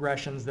accurate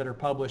regressions that are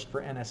published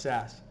for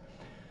NSS.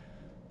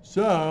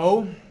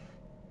 So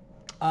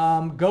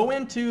go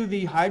into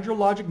the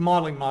hydrologic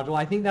modeling module.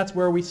 I think that's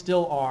where we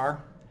still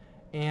are.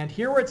 And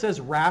here where it says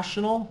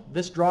rational,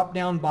 this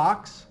drop-down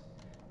box,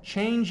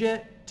 change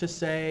it to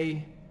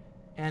say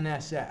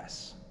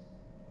NSS.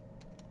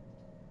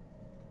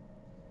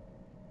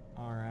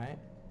 All right.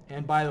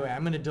 And by the way,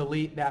 I'm going to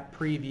delete that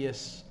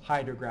previous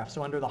hydrograph.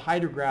 So under the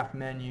hydrograph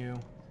menu,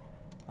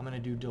 I'm going to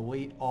do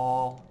delete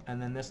all,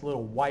 and then this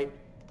little white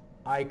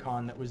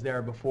icon that was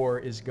there before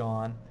is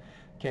gone.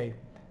 Okay,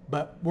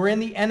 but we're in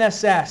the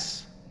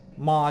NSS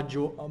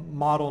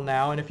model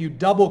now, and if you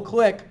double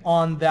click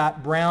on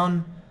that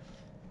brown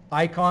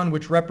icon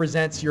which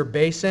represents your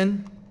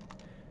basin,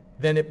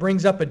 then it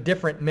brings up a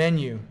different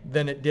menu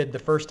than it did the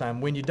first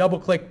time. When you double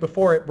click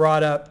before, it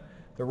brought up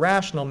the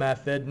rational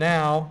method.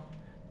 Now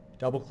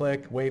double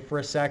click, wait for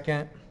a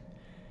second.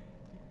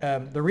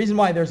 The reason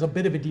why there's a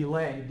bit of a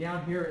delay,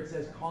 down here it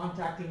says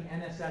contacting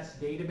NSS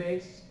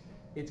database.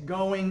 It's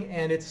going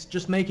and it's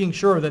just making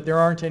sure that there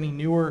aren't any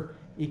newer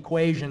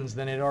equations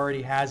than it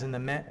already has in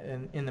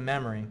the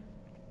memory.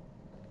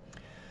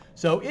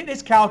 So it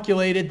has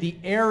calculated the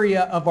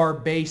area of our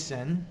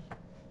basin.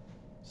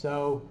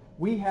 So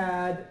we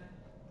had,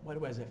 what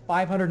was it,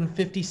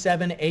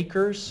 557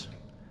 acres.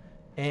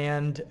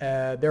 And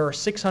there are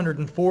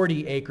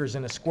 640 acres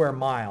in a square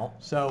mile.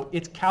 So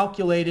it's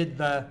calculated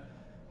the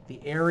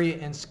area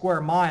in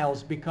square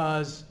miles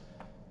because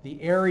the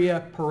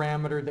area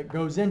parameter that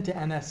goes into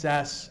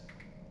NSS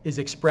is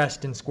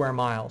expressed in square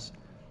miles.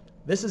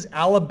 This is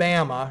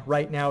Alabama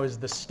right now, is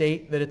the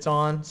state that it's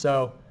on.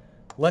 So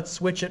let's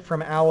switch it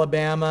from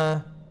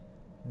Alabama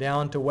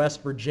down to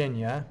West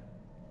Virginia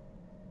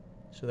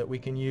so that we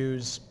can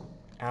use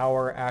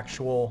our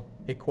actual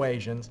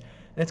equations.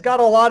 And it's got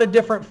a lot of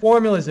different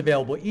formulas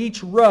available.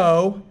 Each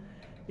row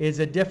is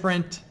a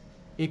different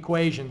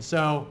equation.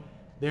 So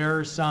there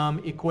are some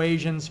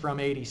equations from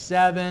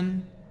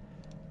 87,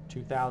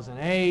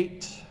 2008,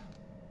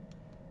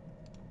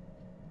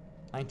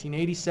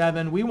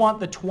 1987. We want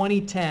the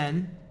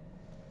 2010.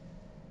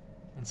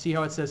 And see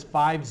how it says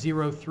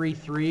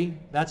 5033?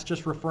 That's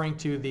just referring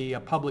to the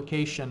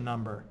publication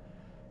number.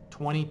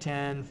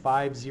 2010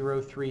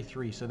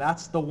 5033. So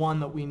that's the one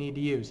that we need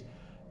to use.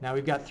 Now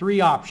we've got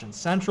 3 options: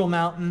 Central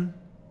Mountain,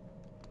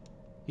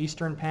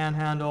 Eastern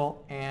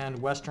Panhandle, and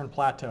Western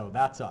Plateau.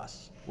 That's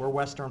us. We're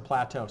Western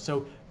Plateau.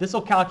 So this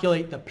will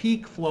calculate the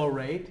peak flow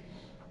rate.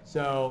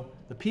 So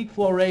the peak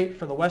flow rate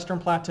for the Western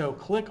Plateau,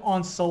 click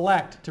on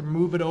Select to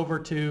move it over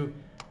to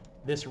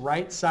this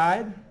right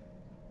side.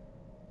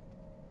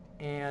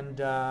 And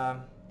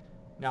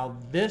now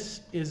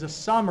this is a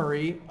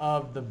summary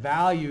of the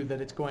value that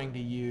it's going to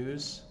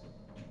use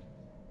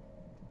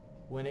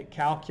when it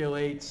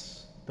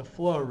calculates the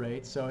flow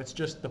rate. So it's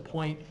just the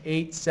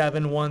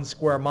 0.871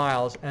 square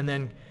miles. And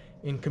then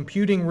in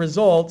computing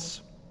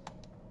results,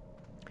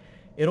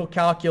 it'll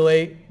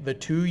calculate the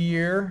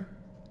 2-year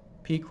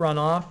peak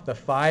runoff, the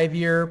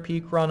 5-year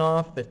peak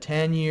runoff, the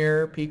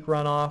 10-year peak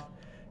runoff.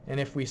 And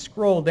if we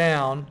scroll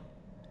down,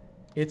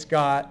 it's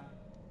got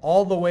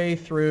all the way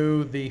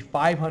through the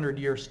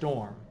 500-year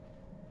storm.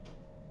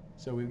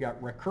 So we've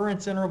got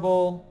recurrence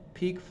interval,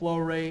 peak flow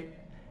rate,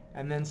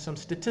 and then some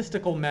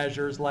statistical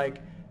measures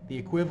like the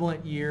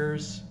equivalent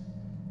years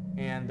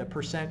and the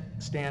percent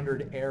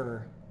standard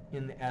error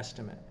in the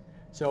estimate.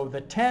 So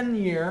the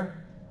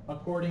 10-year,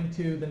 according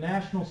to the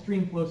National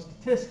Streamflow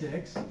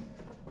Statistics,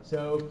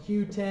 so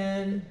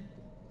Q10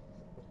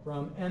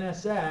 from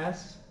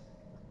NSS,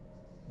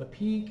 the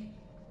peak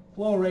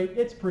flow rate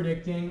it's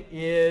predicting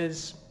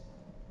is,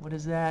 what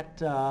is that,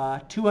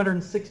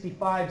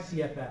 265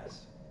 CFS.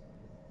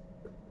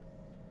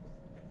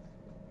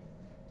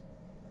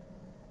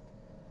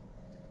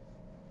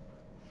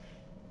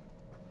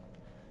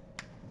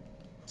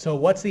 So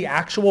what's the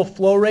actual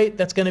flow rate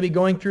that's going to be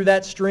going through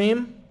that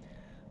stream?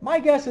 My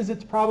guess is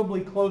it's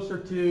probably closer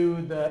to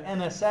the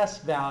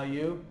NSS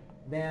value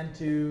than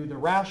to the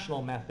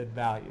rational method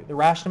value. The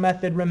rational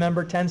method,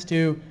 remember, tends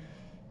to,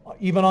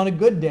 even on a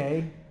good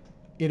day,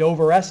 it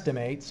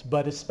overestimates,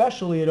 but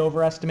especially it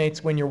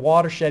overestimates when your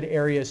watershed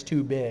area is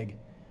too big.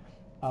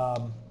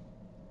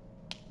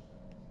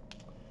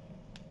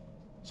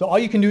 So all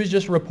you can do is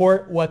just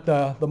report what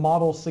the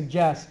models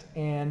suggest.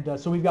 And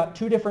so we've got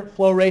two different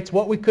flow rates.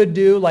 What we could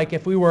do, like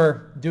if we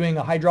were doing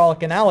a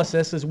hydraulic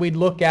analysis, is we'd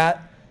look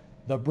at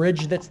the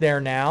bridge that's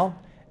there now,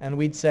 and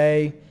we'd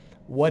say,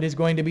 what is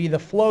going to be the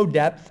flow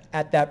depth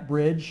at that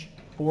bridge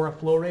for a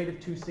flow rate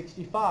of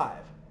 265?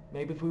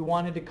 Maybe if we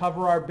wanted to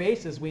cover our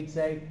bases, we'd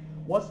say,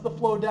 what's the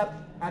flow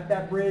depth at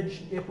that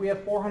bridge if we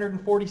have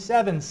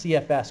 447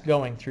 CFS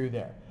going through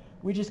there?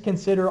 We just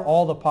consider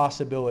all the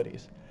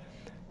possibilities.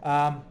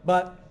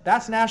 But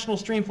that's national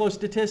streamflow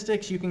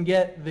statistics. You can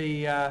get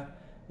the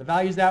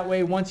values that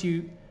way once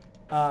you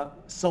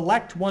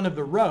select one of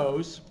the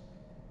rows.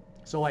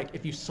 So like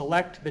if you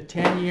select the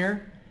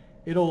 10-year,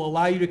 it'll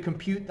allow you to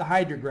compute the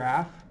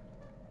hydrograph.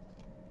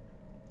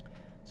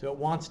 So it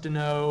wants to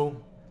know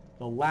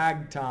the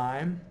lag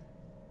time.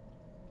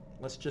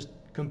 Let's just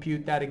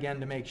compute that again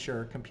to make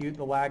sure. Compute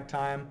the lag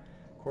time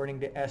according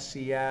to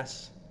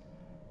SCS,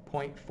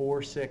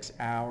 0.46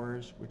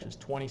 hours, which is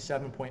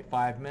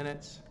 27.5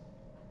 minutes.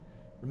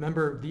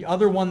 Remember, the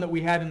other one that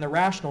we had in the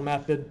rational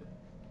method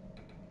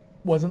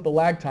wasn't the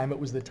lag time, it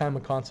was the time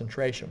of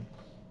concentration.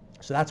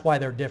 So that's why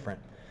they're different.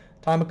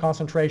 Time of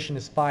concentration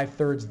is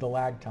 5/3 the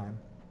lag time.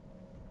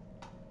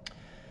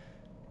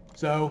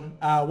 So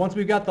once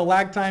we've got the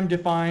lag time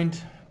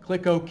defined,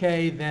 click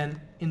OK, then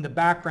in the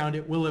background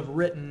it will have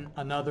written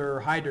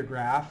another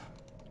hydrograph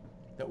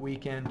that we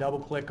can double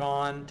click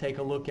on, take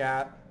a look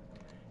at.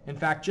 In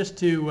fact, just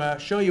to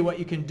show you what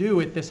you can do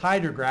with this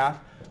hydrograph,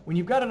 when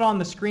you've got it on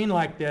the screen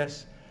like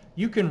this,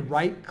 you can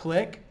right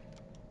click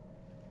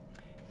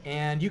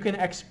and you can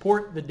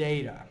export the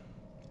data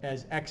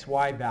as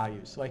XY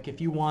values. Like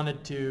if you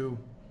wanted to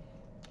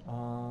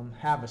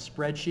have a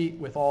spreadsheet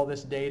with all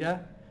this data.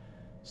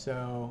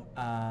 So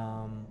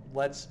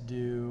let's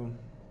do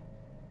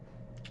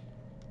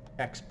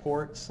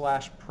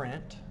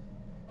export/print.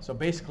 So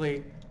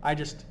basically,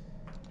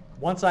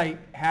 once I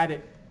had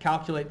it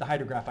calculate the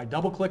hydrograph, I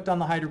double clicked on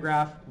the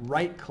hydrograph,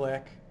 right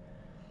click,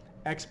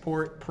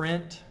 export,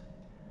 print,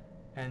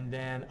 and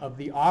then of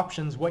the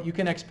options, what you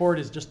can export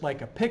is just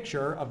like a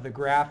picture of the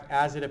graph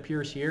as it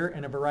appears here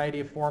in a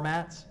variety of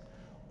formats,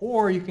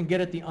 or you can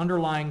get at the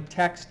underlying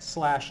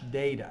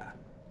text/data.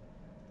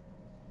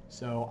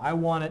 So I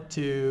want it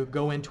to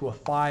go into a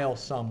file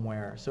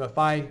somewhere. So if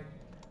I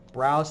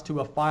browse to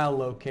a file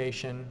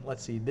location,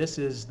 let's see, this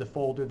is the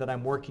folder that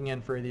I'm working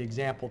in for the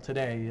example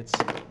today. It's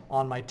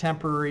on my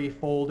temporary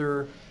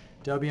folder,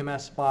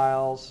 WMS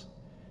files,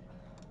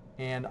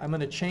 and I'm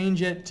going to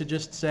change it to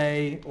just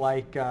say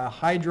like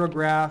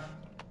hydrograph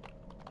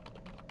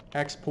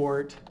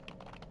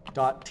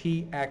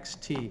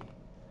export.txt.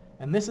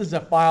 And this is a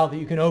file that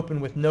you can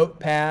open with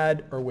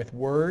Notepad or with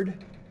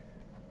Word,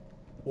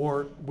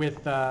 or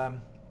with,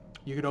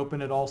 you could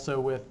open it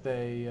also with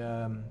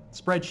a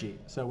spreadsheet,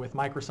 so with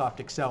Microsoft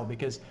Excel,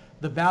 because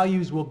the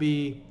values will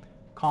be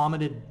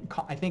commented,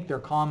 I think they're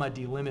comma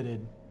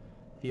delimited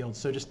fields.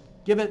 So just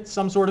give it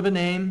some sort of a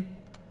name,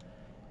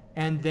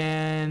 and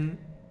then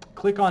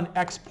click on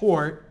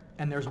export,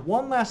 and there's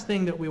one last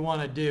thing that we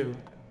want to do.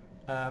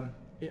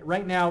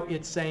 Right now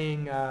it's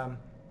saying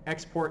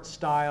export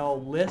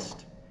style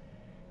list.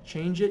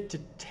 Change it to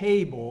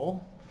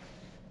table,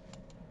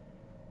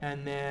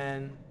 and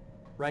then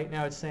right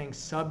now it's saying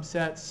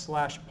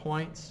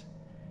subsets/points.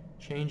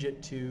 Change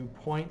it to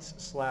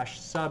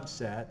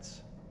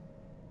points/subsets,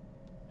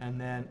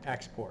 and then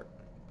export.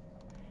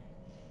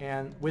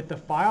 And with the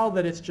file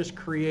that it's just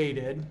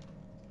created,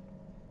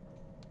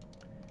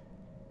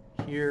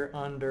 here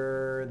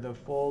under the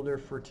folder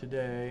for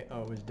today,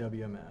 oh, it was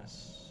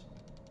WMS.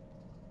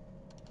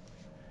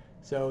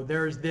 So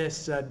there's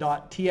this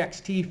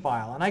 .txt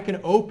file, and I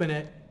can open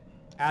it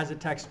as a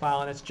text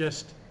file, and it's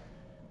just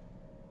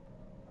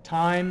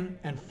time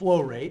and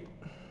flow rate.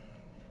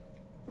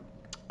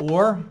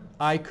 Or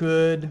I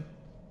could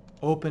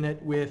open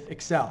it with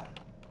Excel.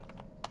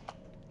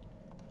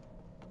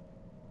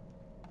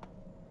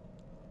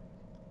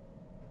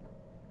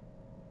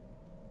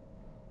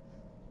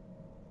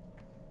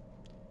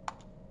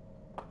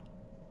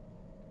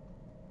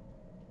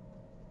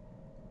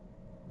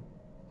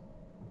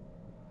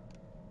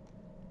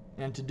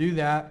 And to do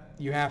that,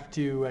 you have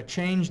to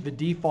change the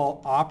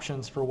default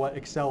options for what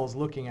Excel is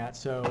looking at.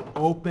 So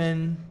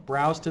open,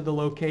 browse to the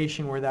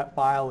location where that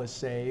file is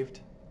saved.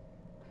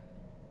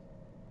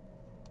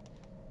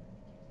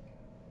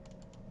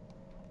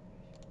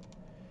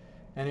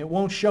 And it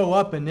won't show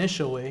up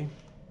initially.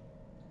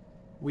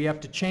 We have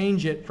to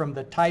change it from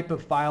the type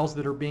of files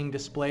that are being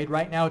displayed.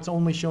 Right now it's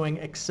only showing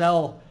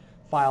Excel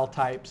file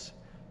types.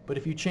 But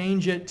if you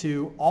change it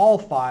to all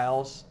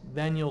files,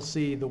 then you'll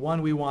see the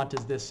one we want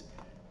is this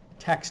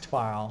text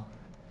file.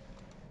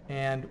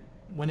 And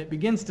when it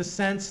begins to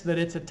sense that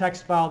it's a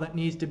text file that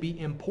needs to be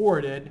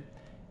imported,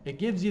 it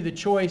gives you the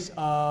choice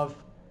of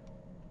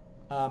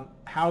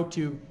how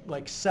to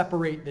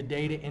separate the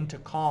data into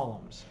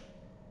columns.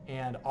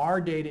 And our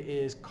data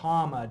is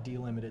comma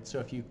delimited. So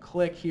if you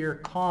click here,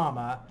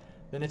 comma,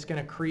 then it's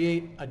going to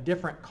create a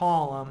different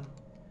column.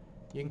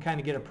 You can kind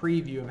of get a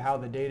preview of how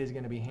the data is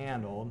going to be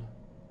handled.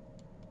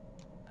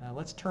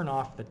 Let's turn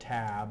off the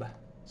tab.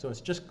 So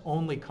it's just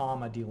only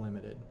comma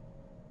delimited.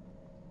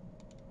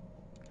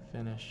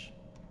 Finish.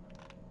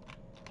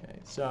 Okay,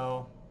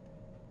 so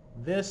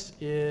this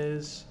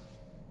is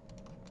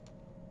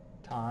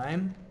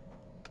time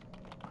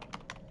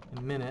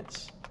in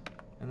minutes,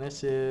 and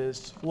this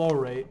is flow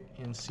rate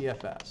in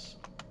CFS.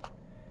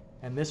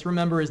 And this,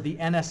 remember, is the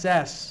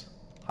NSS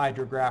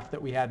hydrograph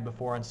that we had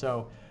before, and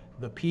so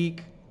the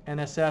peak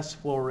NSS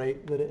flow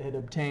rate that it had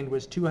obtained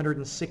was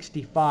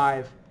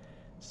 265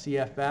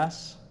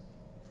 CFS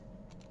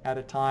at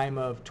a time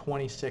of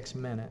 26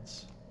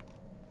 minutes,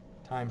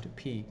 time to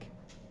peak.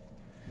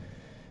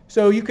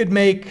 So you could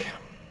make,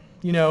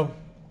 a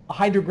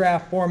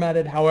hydrograph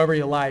formatted however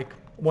you like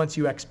once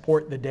you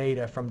export the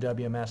data from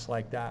WMS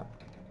like that.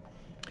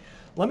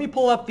 Let me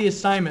pull up the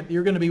assignment that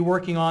you're going to be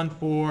working on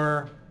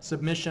for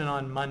submission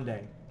on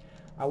Monday.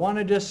 I want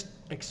to just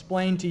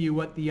explain to you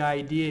what the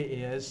idea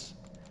is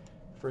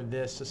for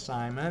this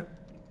assignment.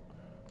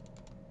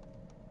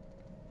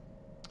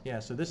 Yeah,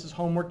 so this is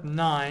homework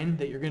 9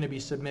 that you're going to be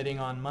submitting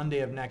on Monday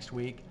of next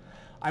week.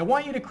 I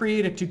want you to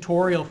create a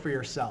tutorial for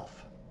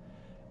yourself.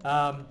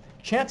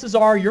 Chances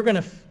are you're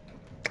going to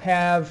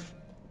have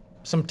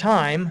some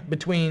time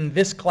between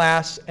this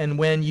class and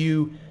when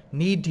you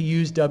need to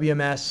use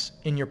WMS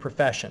in your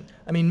profession.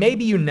 I mean,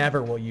 maybe you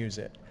never will use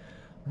it.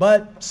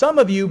 But some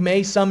of you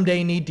may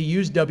someday need to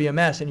use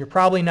WMS, and you're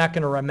probably not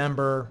going to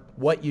remember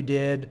what you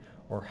did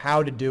or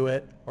how to do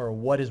it or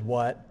what is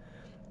what.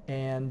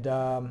 And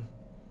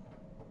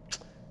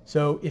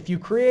so if you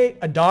create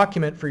a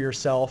document for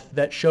yourself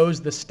that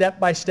shows the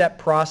step-by-step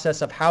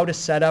process of how to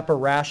set up a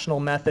rational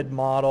method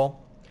model,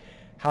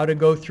 how to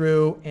go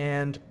through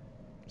and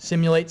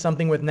simulate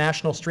something with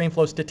national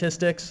streamflow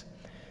statistics,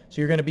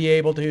 so you're going to be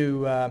able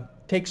to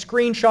take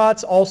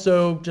screenshots,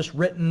 also just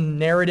written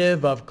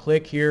narrative of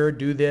click here,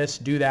 do this,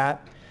 do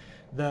that.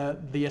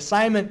 The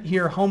assignment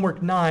here,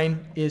 homework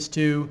 9, is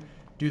to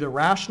do the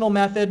rational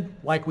method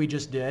like we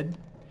just did,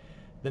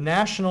 the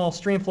national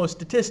streamflow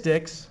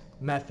statistics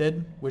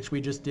method, which we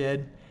just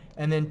did,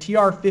 and then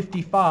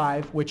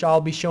TR55, which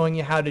I'll be showing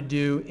you how to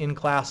do in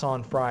class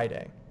on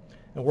Friday.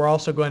 And we're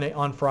also going to,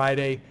 on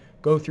Friday,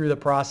 go through the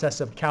process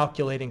of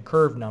calculating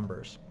curve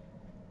numbers.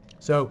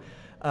 So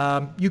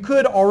you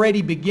could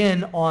already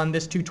begin on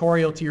this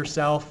tutorial to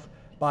yourself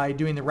by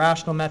doing the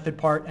rational method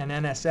part and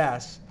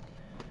NSS.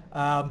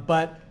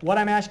 But what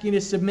I'm asking you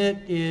to submit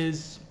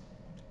is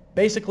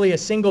basically a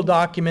single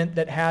document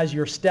that has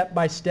your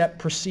step-by-step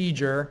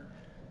procedure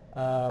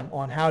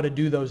on how to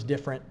do those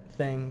different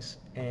things.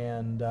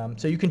 And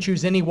so you can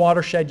choose any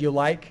watershed you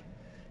like.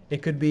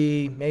 It could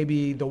be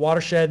maybe the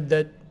watershed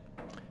that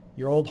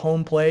your old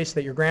home place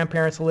that your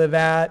grandparents live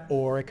at,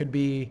 or it could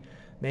be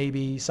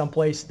maybe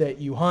someplace that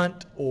you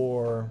hunt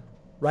or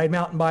ride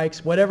mountain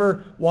bikes,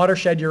 whatever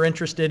watershed you're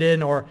interested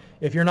in, or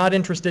if you're not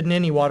interested in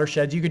any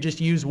watersheds, you could just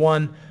use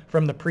one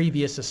from the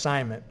previous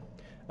assignment.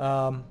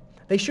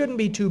 They shouldn't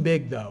be too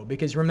big though,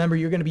 because remember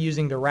you're going to be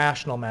using the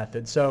rational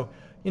method. So,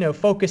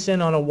 focus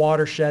in on a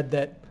watershed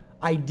that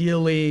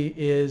ideally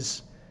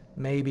is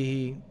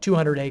maybe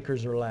 200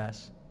 acres or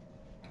less,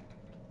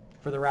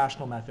 for the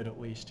rational method at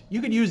least.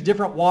 You could use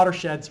different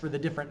watersheds for the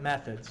different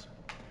methods.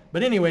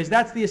 But anyways,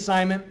 that's the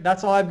assignment.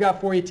 That's all I've got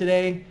for you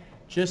today.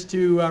 Just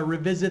to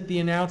revisit the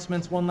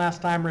announcements one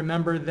last time,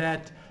 remember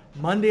that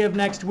Monday of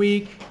next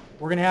week,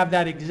 we're going to have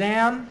that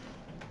exam.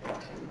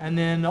 And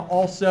then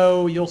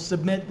also you'll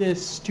submit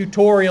this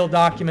tutorial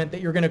document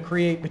that you're going to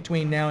create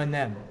between now and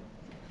then.